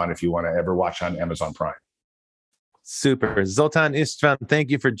lot of fun if you want to ever watch on Amazon Prime. Super. Zoltan Istvan, thank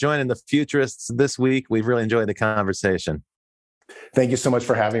you for joining the Futurists this week. We've really enjoyed the conversation. Thank you so much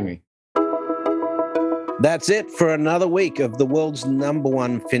for having me. That's it for another week of the world's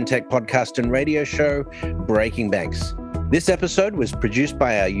 #1 fintech podcast and radio show, Breaking Banks. This episode was produced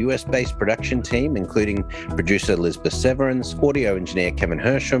by our US-based production team, including producer Elizabeth Severance, audio engineer Kevin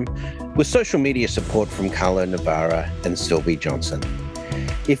Hersham, with social media support from Carlo Navarra and Sylvie Johnson.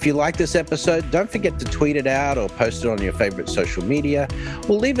 If you like this episode, don't forget to tweet it out or post it on your favorite social media,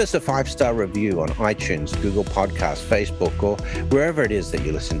 or leave us a 5-star review on iTunes, Google Podcasts, Facebook, or wherever it is that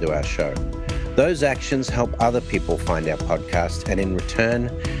you listen to our show. Those actions help other people find our podcast, and in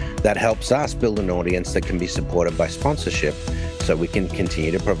return, that helps us build an audience that can be supported by sponsorship so we can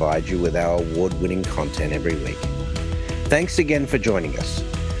continue to provide you with our award-winning content every week. Thanks again for joining us.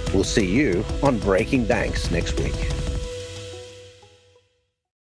 We'll see you on Breaking Banks next week.